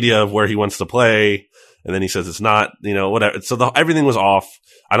through the media of where he wants to play. And then he says it's not, whatever. So everything was off.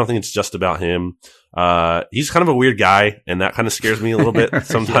 I don't think it's just about him. He's kind of a weird guy, and that kind of scares me a little bit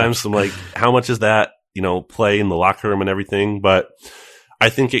sometimes. Yeah. I'm like, how much is that, play in the locker room and everything? But I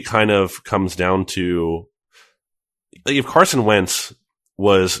think it kind of comes down to, like, if Carson Wentz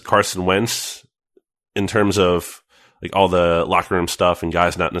was Carson Wentz in terms of like all the locker room stuff and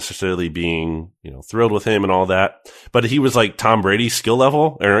guys not necessarily being, thrilled with him and all that, but he was like Tom Brady's skill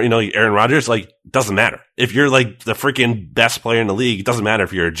level, or, Aaron Rodgers, like, doesn't matter. If you're like the freaking best player in the league, it doesn't matter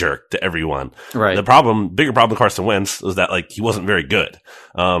if you're a jerk to everyone. Right. The bigger problem with Carson Wentz was that like he wasn't very good.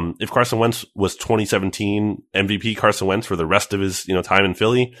 If Carson Wentz was 2017 MVP Carson Wentz for the rest of his, time in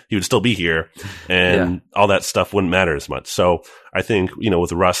Philly, he would still be here, and all that stuff wouldn't matter as much. So I think,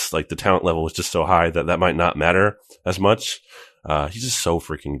 with Russ, like the talent level was just so high that might not matter as much. He's just so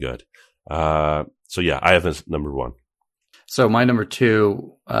freaking good. So yeah, I have his number 1. So my number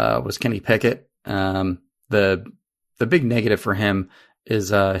 2 was Kenny Pickett. The big negative for him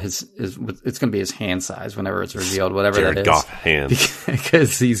is it's going to be his hand size whenever it's revealed, whatever Jared that is. Goff hands,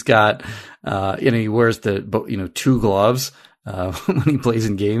 because he's got he wears the 2 gloves when he plays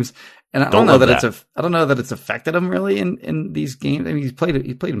in games. And I don't know that it's affected him really in these games. I mean, he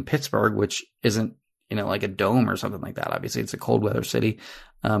played in Pittsburgh, which isn't, like a dome or something like that. Obviously, it's a cold weather city.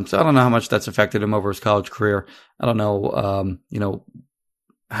 So I don't know how much that's affected him over his college career. I don't know,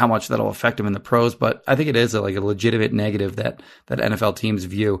 how much that'll affect him in the pros, but I think it is a legitimate negative that NFL teams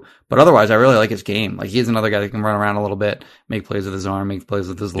view. But otherwise, I really like his game. Like, he's another guy that can run around a little bit, make plays with his arm, make plays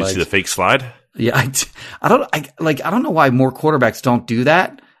with his legs. You see the fake slide? Yeah, I don't know why more quarterbacks don't do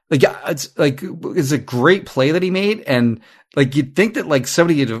that. It's a great play that he made, and like you'd think that like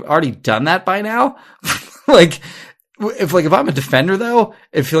somebody had already done that by now. If I'm a defender though,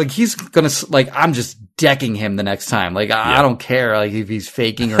 if like he's gonna I'm just decking him the next time. Like I don't care like if he's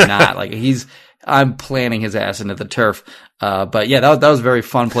faking or not. I'm planting his ass into the turf. But yeah, that was a very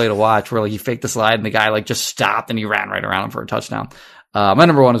fun play to watch where like he faked the slide and the guy like just stopped and he ran right around him for a touchdown. My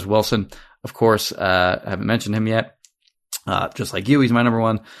number 1 is Wilson, of course. I haven't mentioned him yet. Just like you, he's my number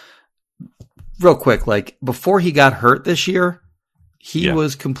 1. Real quick, like before he got hurt this year, he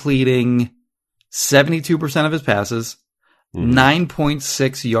was completing 72% of his passes,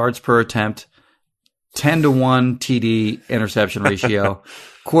 9.6 yards per attempt, 10-to-1 TD interception ratio,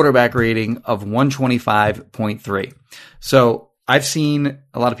 quarterback rating of 125.3. So I've seen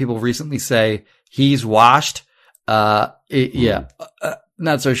a lot of people recently say he's washed. Not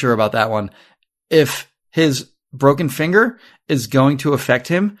so sure about that one. If his broken finger is going to affect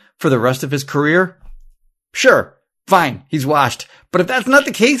him for the rest of his career, sure, fine, he's washed. But if that's not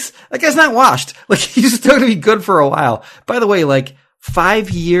the case, that guy's not washed. Like, he's still going to be good for a while. By the way, like 5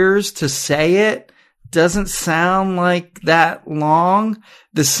 years to say it doesn't sound like that long.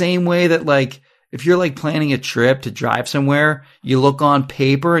 The same way that like if you're like planning a trip to drive somewhere, you look on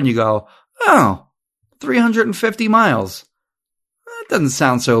paper and you go, oh, 350 miles. That doesn't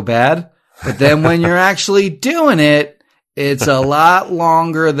sound so bad. But then when you're actually doing it, it's a lot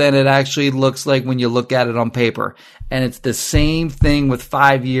longer than it actually looks like when you look at it on paper. And it's the same thing with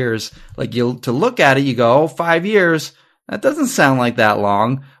 5 years. Like to look at it, you go, 5 years. That doesn't sound like that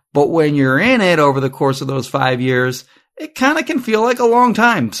long. But when you're in it over the course of those 5 years, it kind of can feel like a long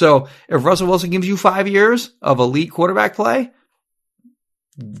time. So if Russell Wilson gives you 5 years of elite quarterback play,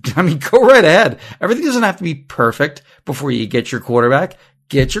 I mean, go right ahead. Everything doesn't have to be perfect before you get your quarterback.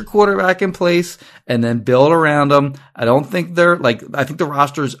 Get your quarterback in place and then build around them. I don't think I think the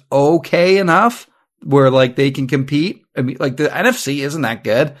roster is okay enough where like they can compete. I mean, like the NFC isn't that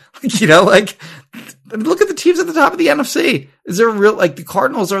good. Look at the teams at the top of the NFC. Is there like the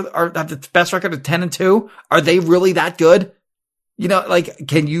Cardinals have the best record of 10-2? Are they really that good?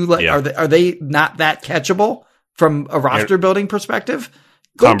 Can you are they not that catchable from a roster building perspective?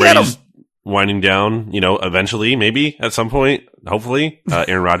 Go Tom get them. Brady's winding down, eventually, maybe at some point, hopefully.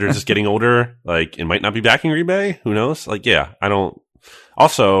 Aaron Rodgers is getting older. Like, it might not be back in Green Bay. Who knows? Like, yeah, I don't.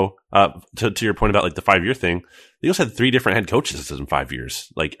 Also, to your point about like the 5 year thing, they also had 3 different head coaches in 5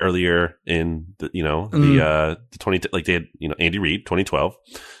 years. Like earlier in the 20, like they had, Andy Reid, 2012,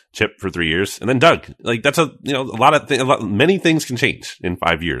 Chip for 3 years, and then Doug. Like that's a lot of many things can change in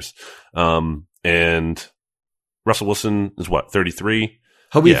 5 years. And Russell Wilson is what, 33?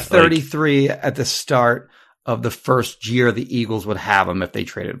 He'll be 33 at the start of the first year the Eagles would have him if they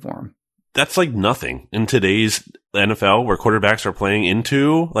traded for him. That's like nothing in today's NFL where quarterbacks are playing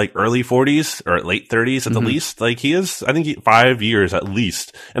into like early 40s or late 30s at the least. Like he is, I think 5 years at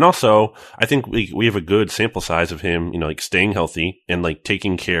least. And also I think we have a good sample size of him, like staying healthy and like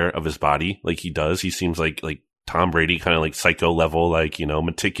taking care of his body like he does. He seems like Tom Brady, kind of like psycho level, like,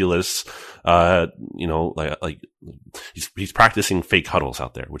 meticulous, he's practicing fake huddles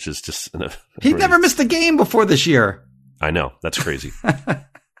out there, which is just, he never missed a game before this year. I know. That's crazy.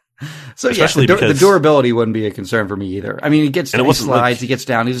 So especially the durability wouldn't be a concern for me either. I mean, he slides, he gets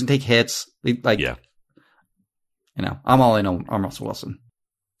down, he doesn't take hits. I'm all in on Russell Wilson.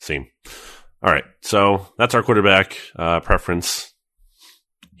 Same. All right. So that's our quarterback, preference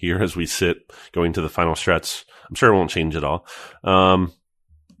here as we sit going to the final stretch. I'm sure it won't change at all.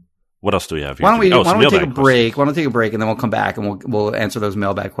 What else do we have here? Why don't we take a break? Why don't we take a break and then we'll come back and we'll answer those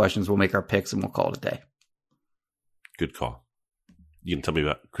mailbag questions. We'll make our picks and we'll call it a day. Good call. You can tell me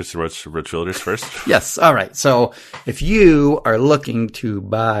about Kristen Roach Realtors first. Yes. All right. So if you are looking to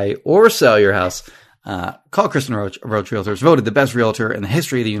buy or sell your house, call Kristen Roach Realtors, voted the best realtor in the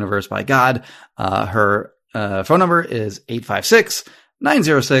history of the universe by God. Her phone number is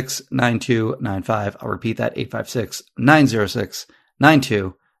 856-906-9295. I'll repeat that,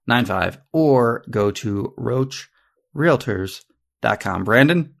 856-906-9295, or go to roachrealtors.com.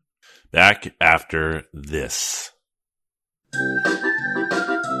 Brandon? Back after this.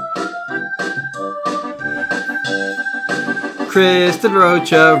 Kristen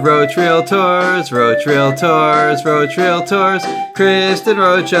Roach of Roach Realtors, Roach Realtors, Roach Realtors. Kristen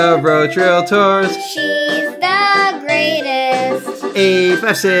Roach of Roach Realtors. She's the greatest.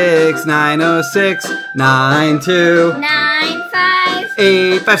 856-906-9295.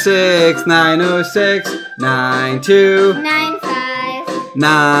 856-906-9295.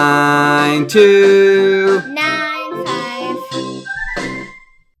 9295.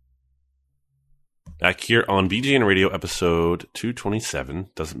 Back here on BGN Radio episode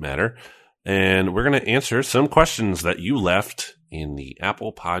 227, doesn't matter. And we're going to answer some questions that you left in the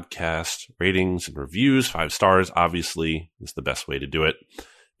Apple Podcast ratings and reviews. 5 stars, obviously, is the best way to do it.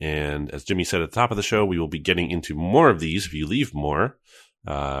 And as Jimmy said at the top of the show, we will be getting into more of these if you leave more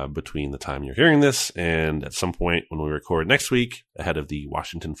between the time you're hearing this and at some point when we record next week ahead of the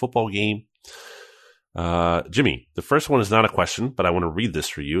Washington football game. Jimmy, the first one is not a question, but I want to read this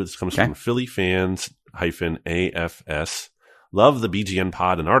for you. This comes from Philly Fans-AFS. Love the BGN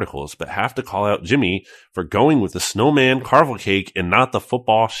pod and articles, but have to call out Jimmy for going with the snowman carvel cake and not the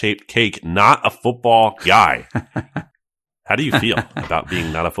football-shaped cake. Not a football guy. How do you feel about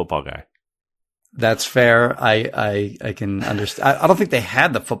being not a football guy? That's fair. I can understand. I don't think they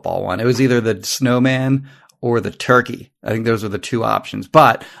had the football one. It was either the snowman or the turkey. I think those were the 2 options.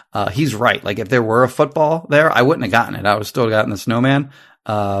 But he's right. Like if there were a football there, I wouldn't have gotten it. I would have still gotten the snowman.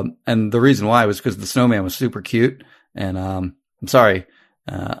 And the reason why was because the snowman was super cute. And I'm sorry,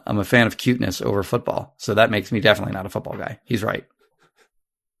 I'm a fan of cuteness over football. So that makes me definitely not a football guy. He's right.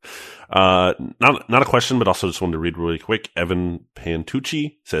 Not a question, but also just wanted to read really quick. Evan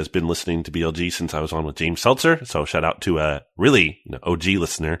Pantucci says, been listening to BLG since I was on with James Seltzer. So shout out to a really OG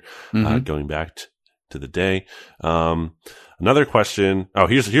listener, going back to the day. Another question. Oh,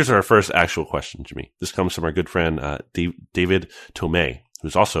 here's our first actual question, Jimmy. This comes from our good friend, David Tomei,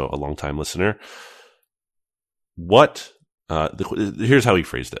 who's also a longtime listener. Here's how he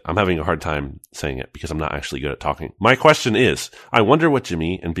phrased it. I'm having a hard time saying it because I'm not actually good at talking. My question is, I wonder what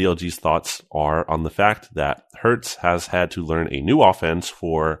Jimmy and BLG's thoughts are on the fact that Hurts has had to learn a new offense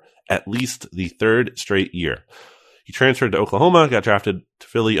for at least the third straight year. He transferred to Oklahoma, got drafted to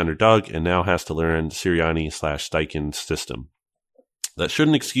Philly under Doug, and now has to learn Sirianni/Steichen's system. That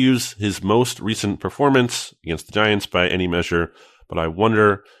shouldn't excuse his most recent performance against the Giants by any measure, but I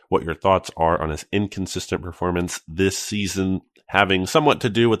wonder what your thoughts are on his inconsistent performance this season, having somewhat to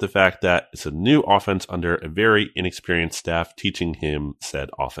do with the fact that it's a new offense under a very inexperienced staff teaching him said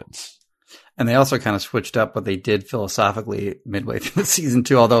offense. And they also kind of switched up what they did philosophically midway through the season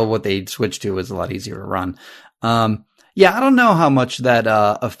too, although what they switched to was a lot easier to run. I don't know how much that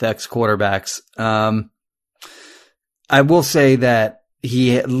affects quarterbacks. I will say that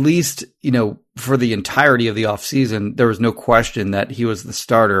he at least, for the entirety of the offseason, there was no question that he was the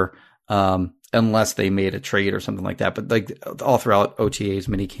starter, unless they made a trade or something like that. But like all throughout OTAs,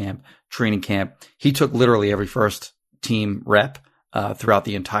 minicamp, training camp, he took literally every first team rep throughout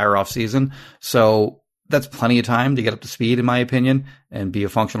the entire offseason. So that's plenty of time to get up to speed, in my opinion, and be a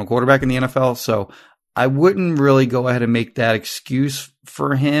functional quarterback in the NFL. So I wouldn't really go ahead and make that excuse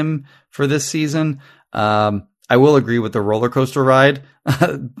for him for this season. I will agree with the roller coaster ride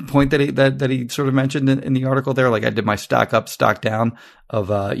point that he sort of mentioned in the article there. Like I did my stock up, stock down of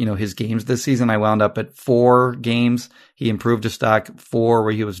his games this season. I wound up at 4 games. He improved his stock, 4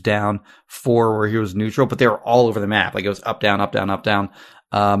 where he was down, 4 where he was neutral, but they were all over the map. Like it was up, down, up, down, up, down.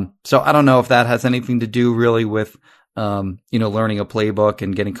 So I don't know if that has anything to do really with learning a playbook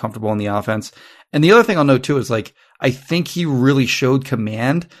and getting comfortable in the offense. And the other thing I'll note too is like I think he really showed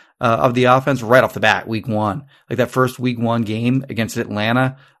command of the offense right off the bat, week 1. Like that first week 1 game against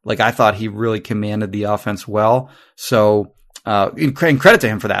Atlanta, like I thought he really commanded the offense well. So, and credit to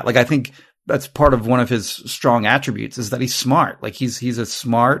him for that. Like I think that's part of one of his strong attributes is that he's smart. Like he's a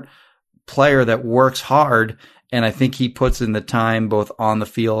smart player that works hard. And I think he puts in the time both on the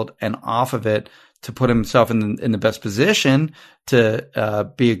field and off of it to put himself in the best position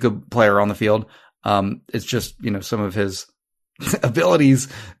to be a good player on the field. It's just, some of his abilities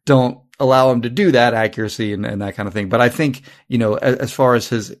don't allow him to do that, accuracy and that kind of thing. But I think, as far as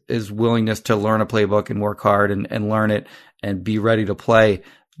his willingness to learn a playbook and work hard and learn it and be ready to play,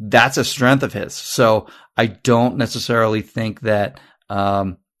 that's a strength of his. So I don't necessarily think that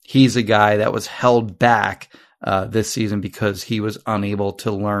he's a guy that was held back this season because he was unable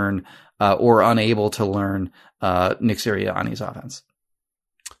to learn Nick Sirianni's offense.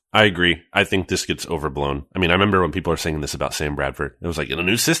 I agree. I think this gets overblown. I mean, I remember when people are saying this about Sam Bradford. It was like in a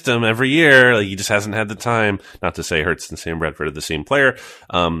new system every year. Like he just hasn't had the time. Not to say Hurts and Sam Bradford are the same player.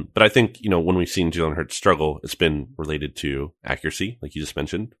 But I think, when we've seen Jalen Hurts struggle, it's been related to accuracy, like you just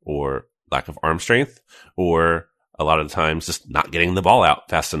mentioned, or lack of arm strength, or a lot of the times just not getting the ball out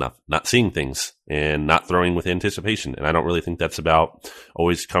fast enough, not seeing things, and not throwing with anticipation. And I don't really think that's about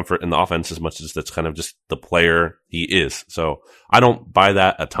always comfort in the offense as much as that's kind of just the player he is. So I don't buy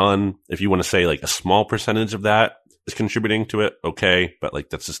that a ton. If you want to say like a small percentage of that is contributing to it, okay, but like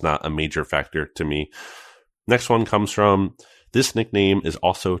that's just not a major factor to me. Next one comes from, this nickname is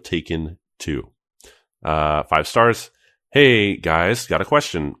also taken too. 5 stars. Hey guys, got a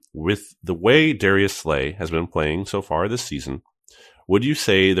question. With the way Darius Slay has been playing so far this season, would you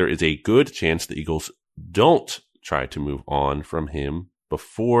say there is a good chance the Eagles don't try to move on from him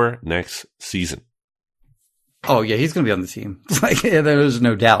before next season? Oh yeah, he's going to be on the team. There's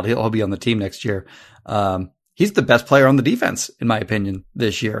no doubt he'll be on the team next year. He's the best player on the defense, in my opinion,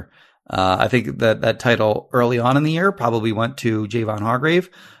 this year. I think that title early on in the year probably went to Javon Hargrave.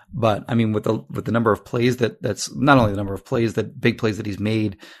 But I mean, with the number of plays that's not only the number of plays, that big plays that he's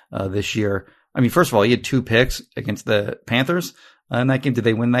made this year. I mean, first of all, he had 2 picks against the Panthers in that game. Did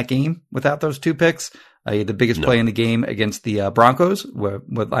they win that game without those 2 picks? He had the biggest play in the game against the Broncos.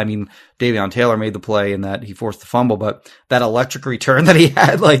 Davion Taylor made the play in that he forced the fumble, but that electric return that he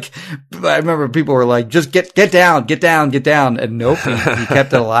had, like, I remember people were like, just get down. And nope, he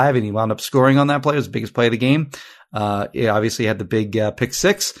kept it alive and he wound up scoring on that play. It was the biggest play of the game. He obviously had the big pick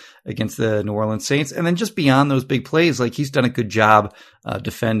 6 against the New Orleans Saints. And then just beyond those big plays, like he's done a good job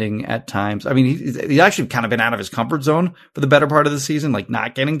defending at times. I mean, he's actually kind of been out of his comfort zone for the better part of the season, like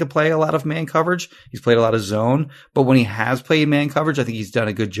not getting to play a lot of man coverage. He's played a lot of zone, but when he has played man coverage, I think he's done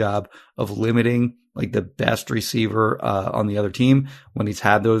a good job of limiting like the best receiver on the other team when he's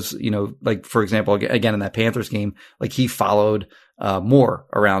had those, like for example, again in that Panthers game, like he followed Moore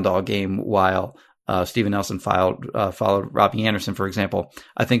around all game while Steven Nelson followed Robbie Anderson, for example.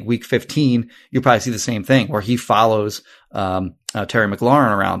 I think week 15, you'll probably see the same thing where he follows Terry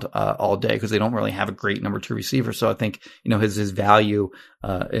McLaurin around all day because they don't really have a great number 2 receiver. So I think, his value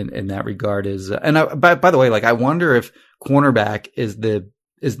in that regard is by the way, like I wonder if cornerback is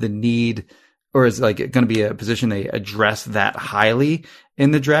the need, or is like going to be a position they address that highly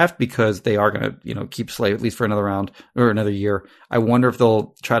in the draft because they are going to, keep Slay at least for another round or another year. I wonder if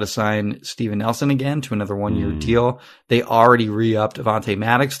they'll try to sign Steven Nelson again to another 1-year deal. They already re-upped Avonte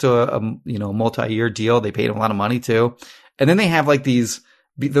Maddox to a multi-year deal. They paid him a lot of money too. And then they have like those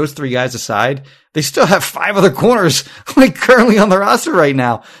 3 guys aside, they still have 5 other corners like currently on the roster right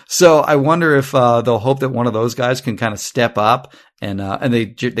now. So I wonder if they'll hope that one of those guys can kind of step up. And they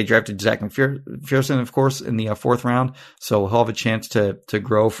drafted Zach McPherson, of course, in the 4th round. So he'll have a chance to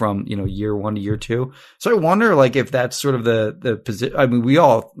grow from, year 1 to year 2. So I wonder like if that's sort of the position. I mean, we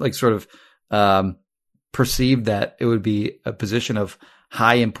all like sort of perceived that it would be a position of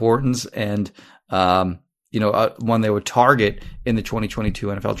high importance and one they would target in the 2022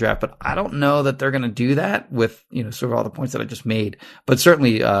 NFL draft. But I don't know that they're going to do that with, sort of all the points that I just made. But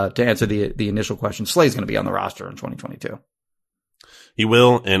certainly, to answer the initial question, Slay's going to be on the roster in 2022. He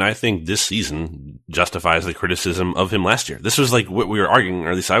will, and I think this season justifies the criticism of him last year. This was like what we were arguing,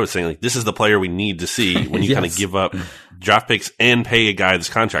 or at least I was saying, like, this is the player we need to see when you kind of give up draft picks and pay a guy this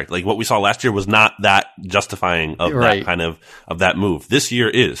contract. Like, what we saw last year was not that justifying of that kind of that move. This year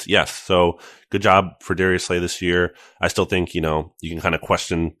is, yes. So, good job for Darius Slay this year. I still think, you can kind of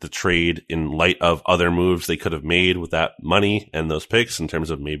question the trade in light of other moves they could have made with that money and those picks in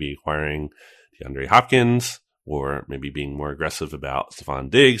terms of maybe acquiring DeAndre Hopkins, or maybe being more aggressive about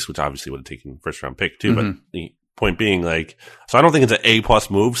Stephon Diggs, which obviously would have taken first round pick too. But the point being, like, so I don't think it's an A+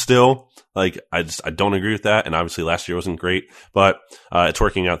 move still. Like, I don't agree with that. And obviously last year wasn't great, but it's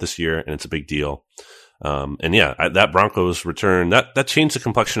working out this year and it's a big deal. And yeah, that Broncos return, that changed the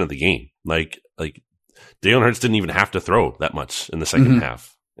complexion of the game. Like Jalen Hurts didn't even have to throw that much in the second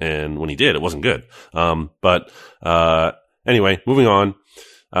half. And when he did, it wasn't good. But anyway, moving on.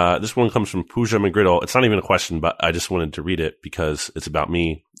 This one comes from Pooja McGriddle. It's not even a question, but I just wanted to read it because it's about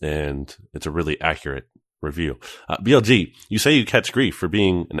me and it's a really accurate review. BLG, you say you catch grief for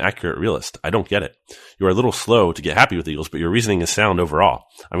being an accurate realist. I don't get it. You are a little slow to get happy with the Eagles, but your reasoning is sound overall.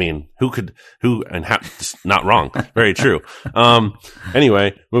 I mean, not wrong. Very true.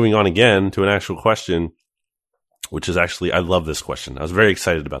 Anyway, moving on again to an actual question, which is actually, I love this question. I was very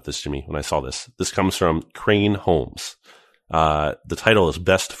excited about this, Jimmy, when I saw this. This comes from Crane Holmes. The title is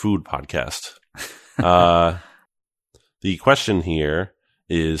Best Food Podcast. The question here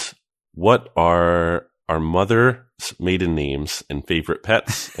is, what are our mother's maiden names and favorite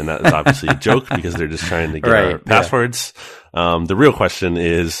pets? And that is obviously a joke because they're just trying to get our passwords. The real question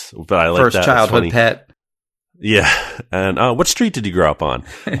is, but I like first that. childhood pet. Yeah. And what street did you grow up on?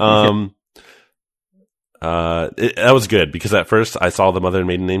 That was good because at first I saw the mother and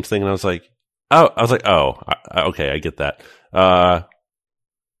maiden names thing and I was like, okay, I get that.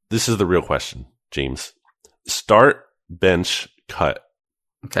 This is the real question, James. Start, bench, cut.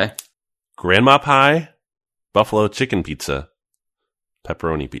 Okay. Grandma pie, buffalo chicken pizza,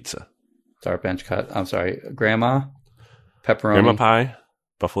 pepperoni pizza. Start, bench, cut. I'm sorry. Grandma, pepperoni. Grandma pie,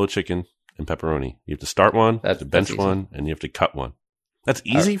 buffalo chicken, and pepperoni. You have to start one, you have to bench one, and you have to cut one. That's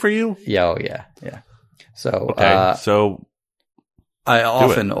easy for you? Yeah. Oh, yeah. So, okay. So I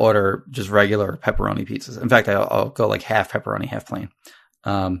often order just regular pepperoni pizzas. In fact, I'll go like half pepperoni, half plain.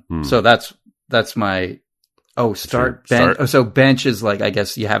 So that's my, start, bench. Oh, so bench is like, I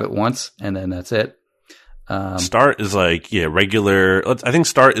guess you have it once and then that's it. Start is like, regular. I think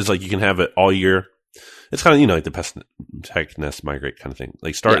start is like you can have it all year. It's kind of, like the pest tech nest migrate kind of thing.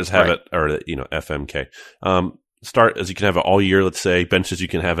 Like start is have it, or, FMK. Start is you can have it all year, let's say. Bench is you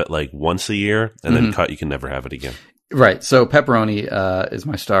can have it like once a year, and then cut, you can never have it again. Right. So pepperoni is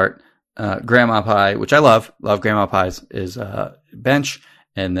my start. Grandma pie, which I love grandma pies, is bench,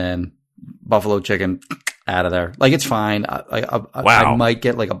 and then buffalo chicken out of there. Like, it's fine. I Wow. might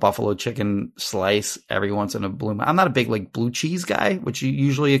get like a buffalo chicken slice every once in a blue moon. I'm not a big like blue cheese guy, which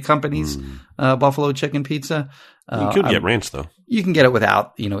usually accompanies buffalo chicken pizza. You could get ranch though. You can get it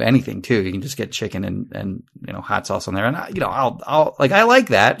without, anything too. You can just get chicken and hot sauce on there. And I'll I like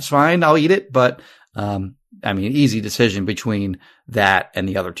that. It's fine. I'll eat it. But, easy decision between that and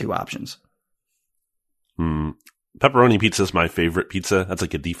the other two options. Pepperoni pizza is my favorite pizza. That's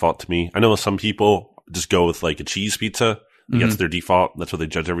like a default to me. I know some people just go with like a cheese pizza. That's their default. That's what they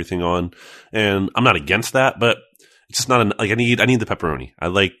judge everything on. And I'm not against that, but it's just not I need the pepperoni. I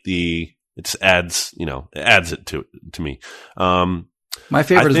like it just adds, it adds it to me. My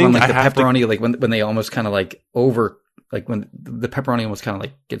favorite is when like the pepperoni, like when they almost kind of like when the pepperoni almost kind of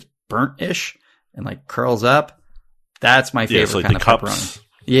like gets burnt-ish and like curls up. That's my favorite like kind the of cups. pepperoni.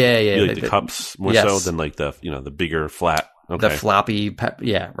 Yeah. You like the cups more so than like the, the bigger flat. Okay. The floppy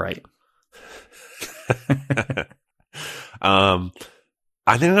yeah, right. I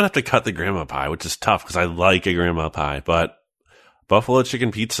think I'm gonna have to cut the grandma pie, which is tough because I like a grandma pie, but buffalo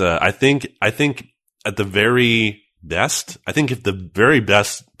chicken pizza, I think at the very best, if the very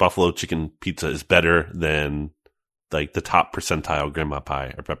best buffalo chicken pizza is better than like the top percentile grandma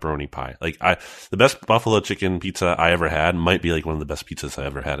pie or pepperoni pie. Like the best buffalo chicken pizza I ever had might be like one of the best pizzas I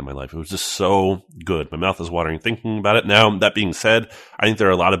ever had in my life. It was just so good. My mouth is watering thinking about it. Now, that being said, I think there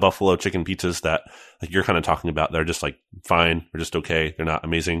are a lot of buffalo chicken pizzas that like you're kind of talking about. They're just like fine. They're just okay. They're not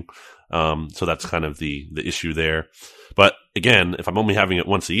amazing. So that's kind of the issue there. But again, if I'm only having it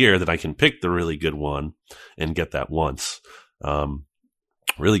once a year, then I can pick the really good one and get that once.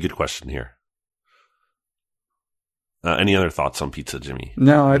 Really good question here. Any other thoughts on pizza, Jimmy?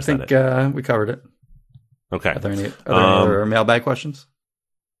 No, I think we covered it. Okay. Are there any other mailbag questions?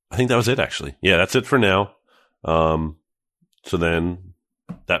 I think that was it, actually. Yeah, that's it for now. So then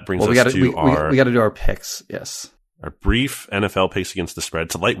that brings us to our... We got to do our picks, yes. Our brief NFL picks against the spread.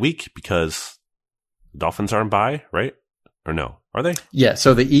 It's a light week because the Dolphins are on bye, right? Or no? Are they? Yeah,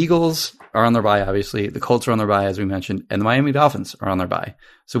 so the Eagles are on their bye, obviously. The Colts are on their bye, as we mentioned. And the Miami Dolphins are on their bye.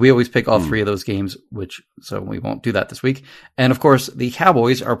 So we always pick all three of those games, so we won't do that this week. And, of course, the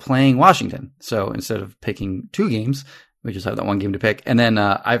Cowboys are playing Washington. So instead of picking two games, we just have that one game to pick. And then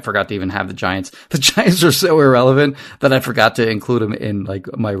I forgot to even have the Giants. The Giants are so irrelevant that I forgot to include them in like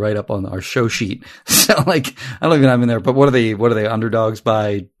my write-up on our show sheet. So like I don't even have them in there. But what are they underdogs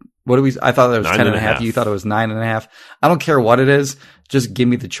by? I thought it was 10.5. You thought it was 9.5. I don't care what it is. Just give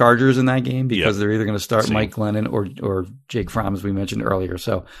me the Chargers in that game because they're either going to start Mike Glennon or Jake Fromm, as we mentioned earlier.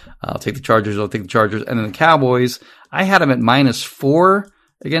 So I'll take the Chargers. And then the Cowboys, I had them at -4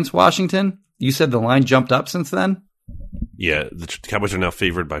 against Washington. You said the line jumped up since then? Yeah, the Cowboys are now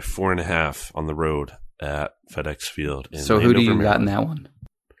favored by 4.5 on the road at FedEx Field. So who do you got in that one?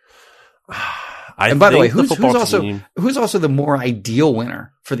 And by the way, who's also the more ideal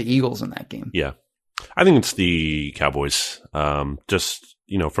winner for the Eagles in that game? Yeah, I think it's the Cowboys. Just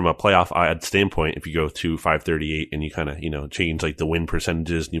from a playoff odd standpoint, if you go to 538 and you kind of change like the win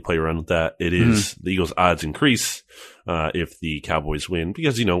percentages and you play around with that, it is the Eagles' odds increase if the Cowboys win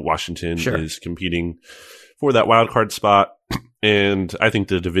because Washington is competing for that wild card spot, and I think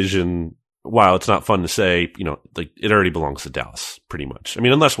the division, while it's not fun to say, like it already belongs to Dallas, pretty much. I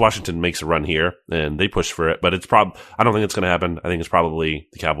mean, unless Washington makes a run here and they push for it, but I don't think it's going to happen. I think it's probably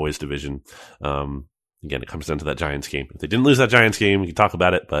the Cowboys division. Again, it comes down to that Giants game. If they didn't lose that Giants game, we can talk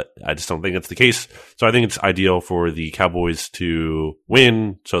about it, but I just don't think it's the case. So I think it's ideal for the Cowboys to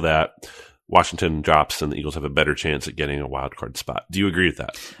win so that Washington drops and the Eagles have a better chance at getting a wild card spot. Do you agree with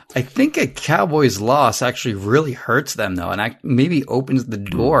that? I think a Cowboys loss actually really hurts them though, and maybe opens the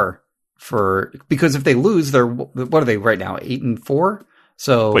door because if they lose, what are they right now? 8-4.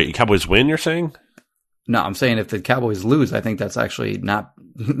 So wait, Cowboys win? You're saying? No, I'm saying if the Cowboys lose, I think that's actually not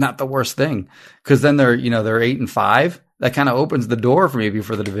the worst thing because then they're 8-5. That kind of opens the door for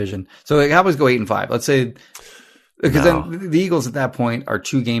the division. So the Cowboys go 8-5. Let's say because then the Eagles at that point are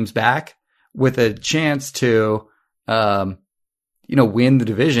 2 games back with a chance to win the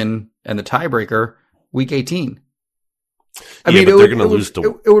division and the tiebreaker week 18. I mean,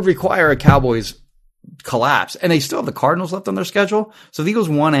 it would require a Cowboys collapse, and they still have the Cardinals left on their schedule. So the Eagles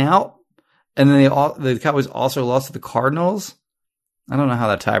won out, and then the Cowboys also lost to the Cardinals. I don't know how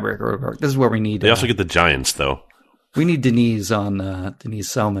that tiebreaker would work. This is where we need. They also get the Giants, though. We need Denise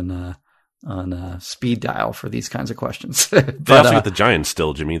Selman on speed dial for these kinds of questions. But, they also get the Giants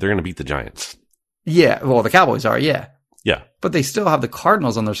still, Jimmy. They're going to beat the Giants. Yeah, well, the Cowboys are, yeah. Yeah. But they still have the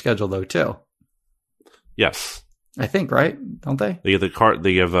Cardinals on their schedule, though, too. Yes. I think, right? Don't they? They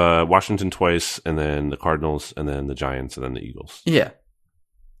have Washington twice, and then the Cardinals, and then the Giants, and then the Eagles. Yeah.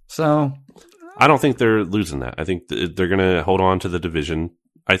 So I don't think they're losing that. I think they're going to hold on to the division.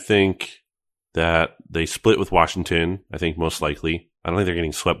 I think that they split with Washington, I think most likely. I don't think they're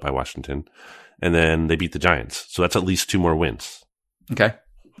getting swept by Washington. And then they beat the Giants. So that's at least 2 more wins. Okay.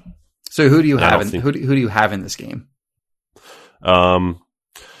 So who do you have who do you have in this game?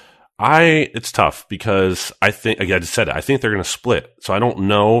 It's tough because I think, like I just said it, I think they're going to split. So I don't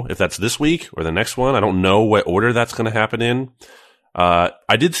know if that's this week or the next one. I don't know what order that's going to happen in.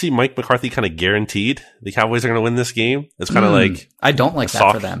 I did see Mike McCarthy kind of guaranteed the Cowboys are going to win this game. It's kind of like, I don't like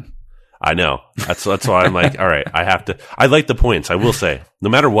that for them. I know. That's why I'm like, all right, I like the points. I will say, no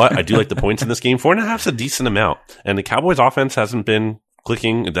matter what, I do like the points in this game. 4.5 is a decent amount. And the Cowboys offense hasn't been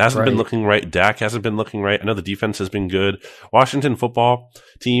clicking. It hasn't been looking right. Dak hasn't been looking right. I know the defense has been good. Washington football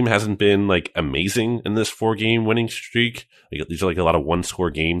team hasn't been like amazing in this 4-game winning streak. Like, these are like a lot of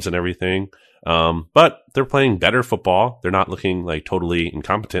 1-score games and everything. But they're playing better football. They're not looking like totally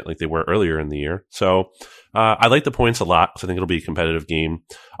incompetent like they were earlier in the year. So, I like the points a lot because I think it'll be a competitive game.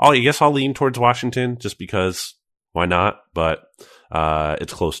 I guess I'll lean towards Washington just because why not? But,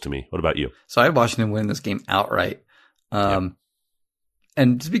 it's close to me. What about you? So I had Washington win this game outright.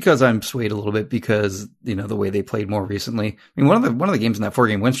 And just because I'm swayed a little bit because, you know, the way they played more recently. I mean, one of the games in that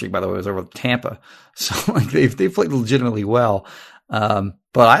 4-game win streak, by the way, was over with Tampa. So like they played legitimately well. But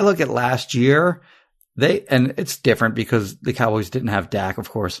I look at last year, and it's different because the Cowboys didn't have Dak, of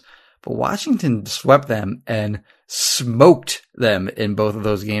course, but Washington swept them and smoked them in both of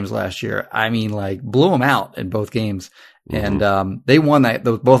those games last year. I mean, like blew them out in both games. Mm-hmm. And, they won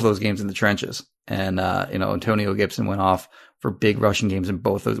both of those games in the trenches. And, Antonio Gibson went off for big rushing games in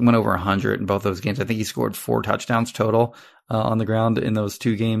both those, went over 100 in both those games. I think he scored 4 touchdowns total, on the ground in those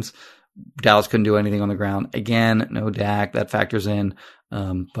 2 games. Dallas couldn't do anything on the ground. Again, no Dak, that factors in.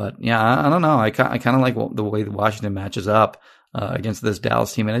 But yeah, I don't know. I kind of like the way the Washington matches up, against this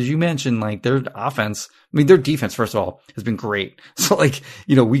Dallas team. And as you mentioned, like their offense, I mean, their defense, first of all, has been great. So like,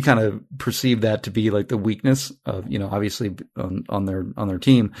 we kind of perceive that to be like the weakness of, obviously on their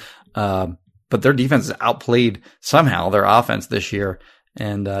team. But their defense has outplayed somehow their offense this year.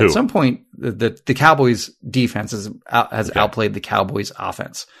 And at some point, the Cowboys defense has outplayed the Cowboys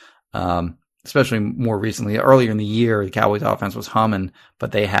offense. Especially more recently. Earlier in the year, the Cowboys offense was humming,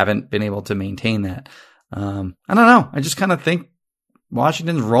 but they haven't been able to maintain that. I don't know. I just kind of think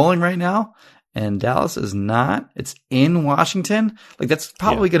Washington's rolling right now and Dallas is not. It's in Washington. Like that's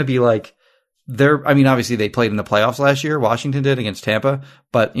probably going to be like obviously they played in the playoffs last year. Washington did against Tampa,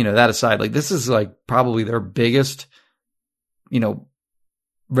 but that aside, like this is like probably their biggest,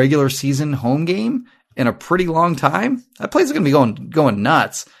 regular season home game in a pretty long time. That place is going to be going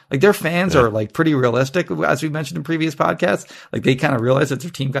nuts. Like their fans are like pretty realistic, as we mentioned in previous podcasts. Like they kind of realize that their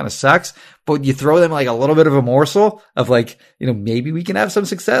team kind of sucks, but you throw them like a little bit of a morsel of like, maybe we can have some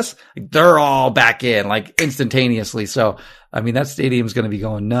success. Like they're all back in like instantaneously. So, I mean, that stadium's going to be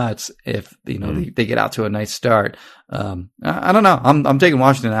going nuts if, they get out to a nice start. I don't know. I'm taking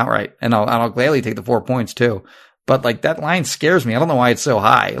Washington outright and I'll gladly take the 4 points too. But like that line scares me. I don't know why it's so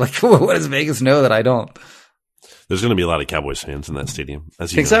high. Like what does Vegas know that I don't? There's going to be a lot of Cowboys fans in that stadium,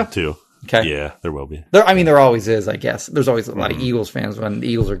 as you think know, so? too. Okay. Yeah, there will be. There always is, I guess. There's always a lot of Eagles fans when the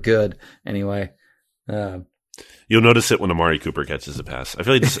Eagles are good anyway. You'll notice it when Amari Cooper catches a pass. I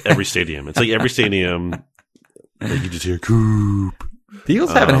feel like this every stadium. It's like every stadium, like you just hear Coop. The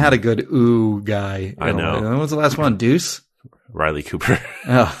Eagles haven't had a good ooh guy. I know. When was the last one? Deuce? Riley Cooper.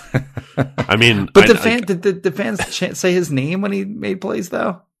 Oh. I mean. But did the fans say his name when he made plays,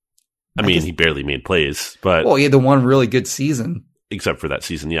 though? I mean, he barely made plays, but. Well, he had the one really good season. Except for that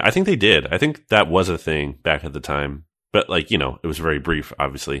season. Yeah, I think they did. I think that was a thing back at the time. But, like, it was very brief,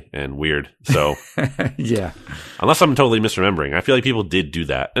 obviously, and weird. So. Yeah. Unless I'm totally misremembering. I feel like people did do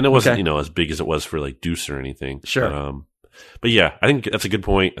that. And it wasn't, as big as it was for, like, Deuce or anything. Sure. But yeah, I think that's a good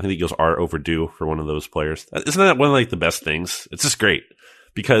point. I think the Eagles are overdue for one of those players. Isn't that one of, like, the best things? It's just great.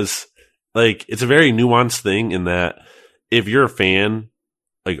 Because, like, it's a very nuanced thing in that if you're a fan,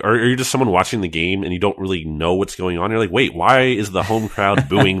 like, or you're just someone watching the game and you don't really know what's going on, you're like, wait, why is the home crowd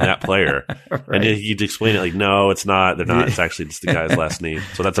booing that player? Right. And then you'd explain it like, no, it's not. They're not. It's actually just the guy's last name.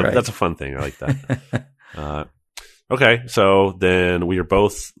 So that's a fun thing. I like that. Okay, so then we're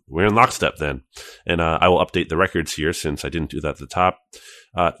in lockstep then. And I will update the records here since I didn't do that at the top.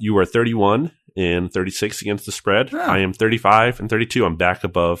 You are 31 and 36 against the spread. Oh. I am 35 and 32. I'm back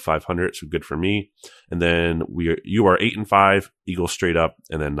above 500, so good for me. And then you are 8-5, Eagles straight up,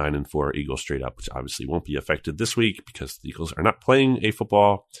 and then 9-4, Eagles straight up, which obviously won't be affected this week because the Eagles are not playing a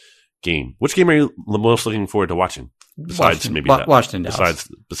football game. Which game are you most looking forward to watching? Besides Washington,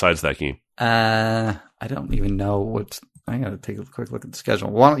 besides that game. I don't even know I got to take a quick look at the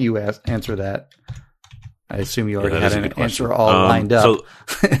schedule. Why don't you answer that? I assume you already had an answer all lined up.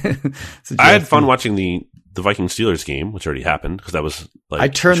 So I had fun watching the Vikings Steelers game, which already happened because that was like I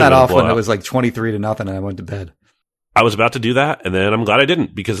turned that off when it was like 23-0, and I went to bed. I was about to do that, and then I'm glad I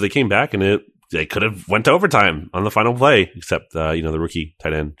didn't because they came back and they could have went to overtime on the final play, except the rookie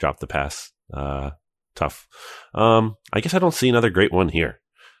tight end dropped the pass. Tough. I guess I don't see another great one here.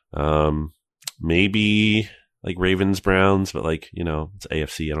 Maybe like Ravens, Browns, but like, it's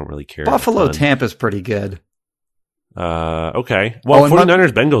AFC. I don't really care. Buffalo, Tampa's pretty good. Okay. Well,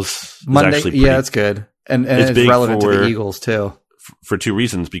 49ers, Bengals Monday, is actually pretty, it's good. And it's relevant to the Eagles too. For two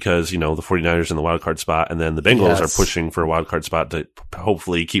reasons, because, the 49ers in the wild card spot, and then the Bengals are pushing for a wild card spot to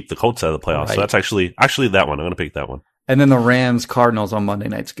hopefully keep the Colts out of the playoffs. Right. So that's actually that one. I'm going to pick that one. And then the Rams, Cardinals on Monday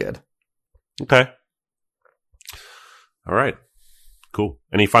night's good. Okay. All right. Cool.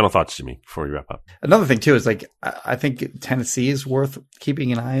 Any final thoughts, Jimmy, before we wrap up? Another thing too is like, I think Tennessee is worth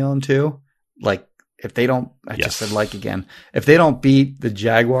keeping an eye on too. Like if they don't, just said like again, if they don't beat the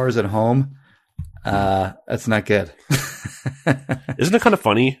Jaguars at home, that's not good. Isn't it kind of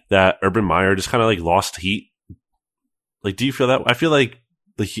funny that Urban Meyer just kind of like lost heat? Like, do you feel that? I feel like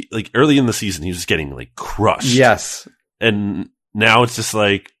early in the season, he was just getting like crushed. Yes. And now it's just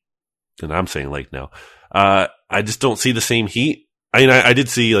like, and I'm saying like now, I just don't see the same heat. I mean, I did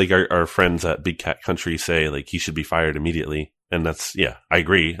see like our friends at Big Cat Country say like he should be fired immediately. And that's, I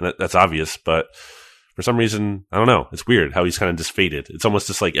agree. And that's obvious. But for some reason, I don't know. It's weird how he's kind of just faded. It's almost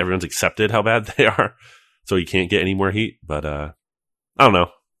just like everyone's accepted how bad they are. So he can't get any more heat. But I don't know.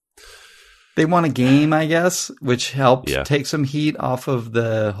 They won a game, I guess, which helped take some heat off of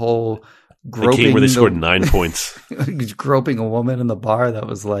the whole groping. The game where they scored 9 points. Groping a woman in the bar that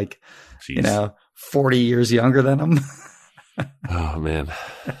was like, 40 years younger than him. Oh, man.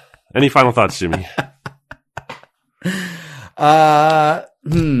 Any final thoughts, Jimmy?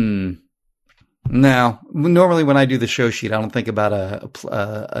 No. Normally when I do the show sheet, I don't think about a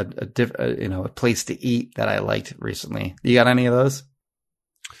place to eat that I liked recently. You got any of those?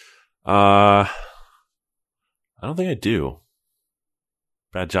 I don't think I do.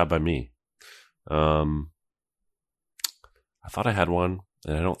 Bad job by me. I thought I had one,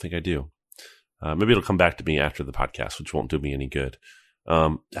 and I don't think I do. Maybe it'll come back to me after the podcast, which won't do me any good.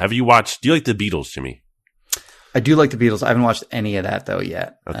 Do you like the Beatles, Jimmy? I do like the Beatles. I haven't watched any of that though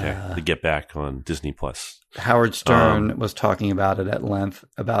yet. Okay. The Get Back on Disney Plus. Howard Stern was talking about it at length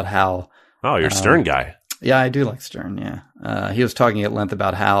about how. Oh, you're a Stern guy. Yeah, I do like Stern. Yeah. He was talking at length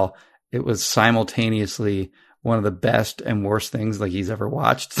about how it was simultaneously one of the best and worst things like he's ever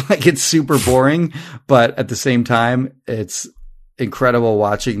watched. Like it's super boring, but at the same time, it's incredible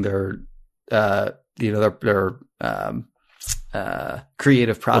watching their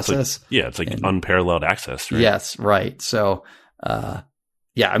creative process. It's like unparalleled access, right? Yes, right. So, I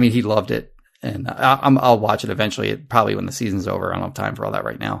mean, he loved it, and I'll watch it eventually. Probably when the season's over. I don't have time for all that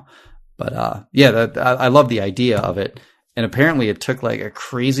right now, but I love the idea of it. And apparently, it took like a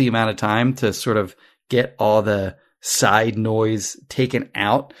crazy amount of time to sort of get all the side noise taken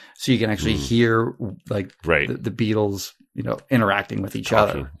out, so you can actually hear like the Beatles, interacting with each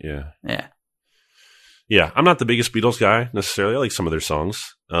other. Yeah. I'm not the biggest Beatles guy necessarily. I like some of their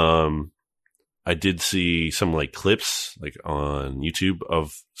songs. I did see some like clips like on YouTube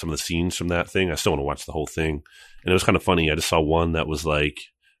of some of the scenes from that thing. I still want to watch the whole thing. And it was kind of funny. I just saw one that was like,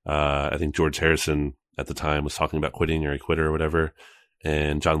 I think George Harrison at the time was talking about quitting or a quitter or whatever.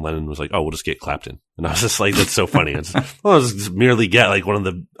 And John Lennon was like, "Oh, we'll just get Clapton." And I was just like, "That's so funny." Let's just merely get like one of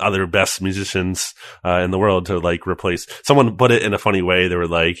the other best musicians in the world to like replace. Someone put it in a funny way. They were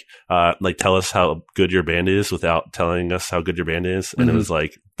like, tell us how good your band is without telling us how good your band is. And it was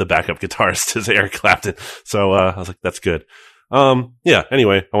like the backup guitarist is Eric Clapton. So I was like, "That's good."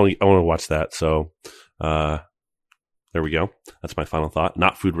 Anyway, I want to watch that. So there we go. That's my final thought.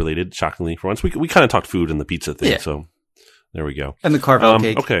 Not food related, shockingly for once. We kind of talked food in the pizza thing. So. There we go. And the Carvel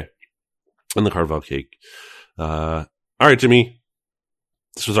cake. Okay. And the Carvel cake. All right, Jimmy.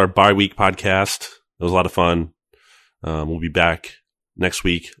 This was our bi-week podcast. It was a lot of fun. We'll be back next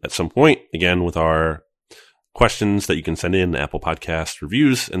week at some point, again, with our questions that you can send in, Apple Podcast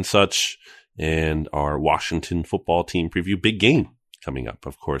reviews and such, and our Washington football team preview. Big game coming up,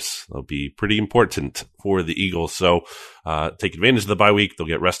 of course. That'll be pretty important for the Eagles. So take advantage of the bye week. They'll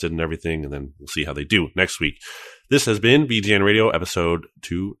get rested and everything, and then we'll see how they do next week. This has been BGN Radio, episode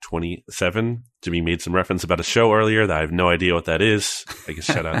 227. Jimmy made some reference about a show earlier that I have no idea what that is. I guess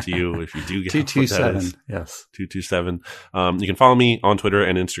shout out to you if you do get 227. Yes. 227. You can follow me on Twitter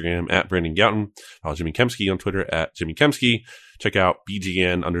and Instagram at Brandon Gouton. Follow Jimmy Kemsky on Twitter at Jimmy Kemsky. Check out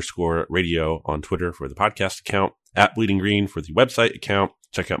BGN_radio on Twitter for the podcast account. at Bleeding Green for the website account.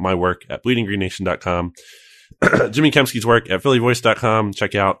 Check out my work at bleedinggreennation.com. Jimmy Kempski's work at phillyvoice.com.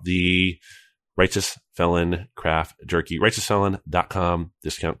 Check out the Righteous Felon Craft Jerky, righteousfelon.com.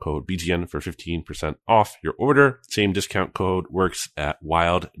 Discount code BGN for 15% off your order. Same discount code works at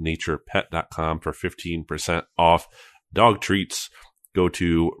wildnaturepet.com for 15% off dog treats. Go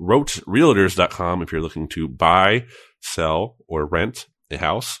to roachrealtors.com if you're looking to buy, sell, or rent a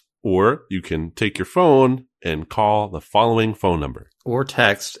house. Or you can take your phone and call the following phone number. Or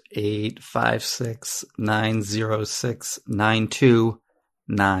text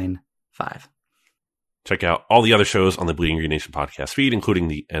 856-906-9295. Check out all the other shows on the Bleeding Green Nation podcast feed, including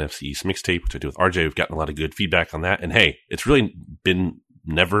the NFC East mixtape, which I do with RJ. We've gotten a lot of good feedback on that. And hey, it's really been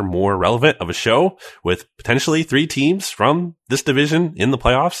never more relevant of a show with potentially 3 teams from this division in the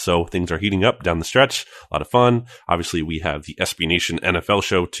playoffs. So things are heating up down the stretch. A lot of fun. Obviously, we have the SB Nation NFL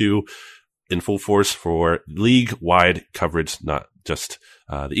show too in full force for league-wide coverage, not just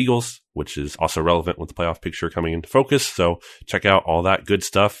the Eagles, which is also relevant with the playoff picture coming into focus. So check out all that good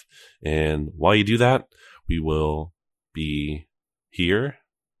stuff. And while you do that, we will be here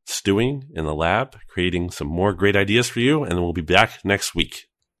stewing in the lab, creating some more great ideas for you. And then we'll be back next week.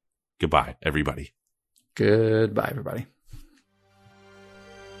 Goodbye, everybody. Goodbye, everybody.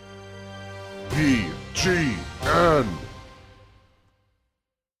 BGN.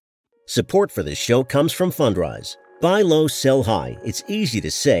 Support for this show comes from Fundrise. Buy low, sell high. It's easy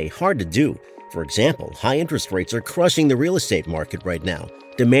to say, hard to do. For example, high interest rates are crushing the real estate market right now.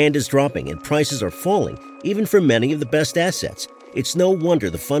 Demand is dropping and prices are falling, even for many of the best assets. It's no wonder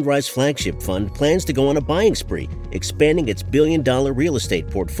the Fundrise Flagship Fund plans to go on a buying spree, expanding its billion-dollar real estate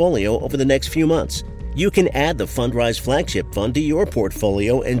portfolio over the next few months. You can add the Fundrise Flagship Fund to your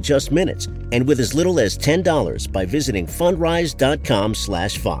portfolio in just minutes, and with as little as $10 by visiting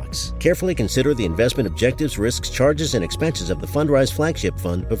fundrise.com/Fox. Carefully consider the investment objectives, risks, charges, and expenses of the Fundrise Flagship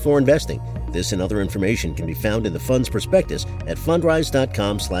Fund before investing. This and other information can be found in the fund's prospectus at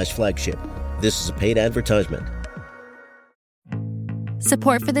fundrise.com/flagship. This is a paid advertisement.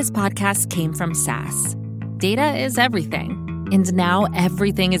 Support for this podcast came from SAS. Data is everything, and now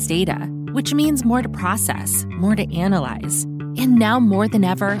everything is data, which means more to process, more to analyze. And now more than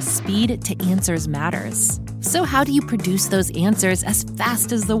ever, speed to answers matters. So how do you produce those answers as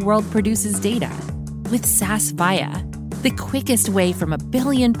fast as the world produces data? With SAS Viya, the quickest way from a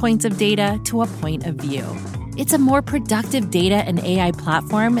billion points of data to a point of view. It's a more productive data and AI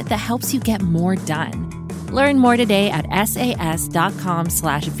platform that helps you get more done. Learn more today at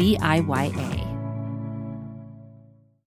sas.com/VIYA.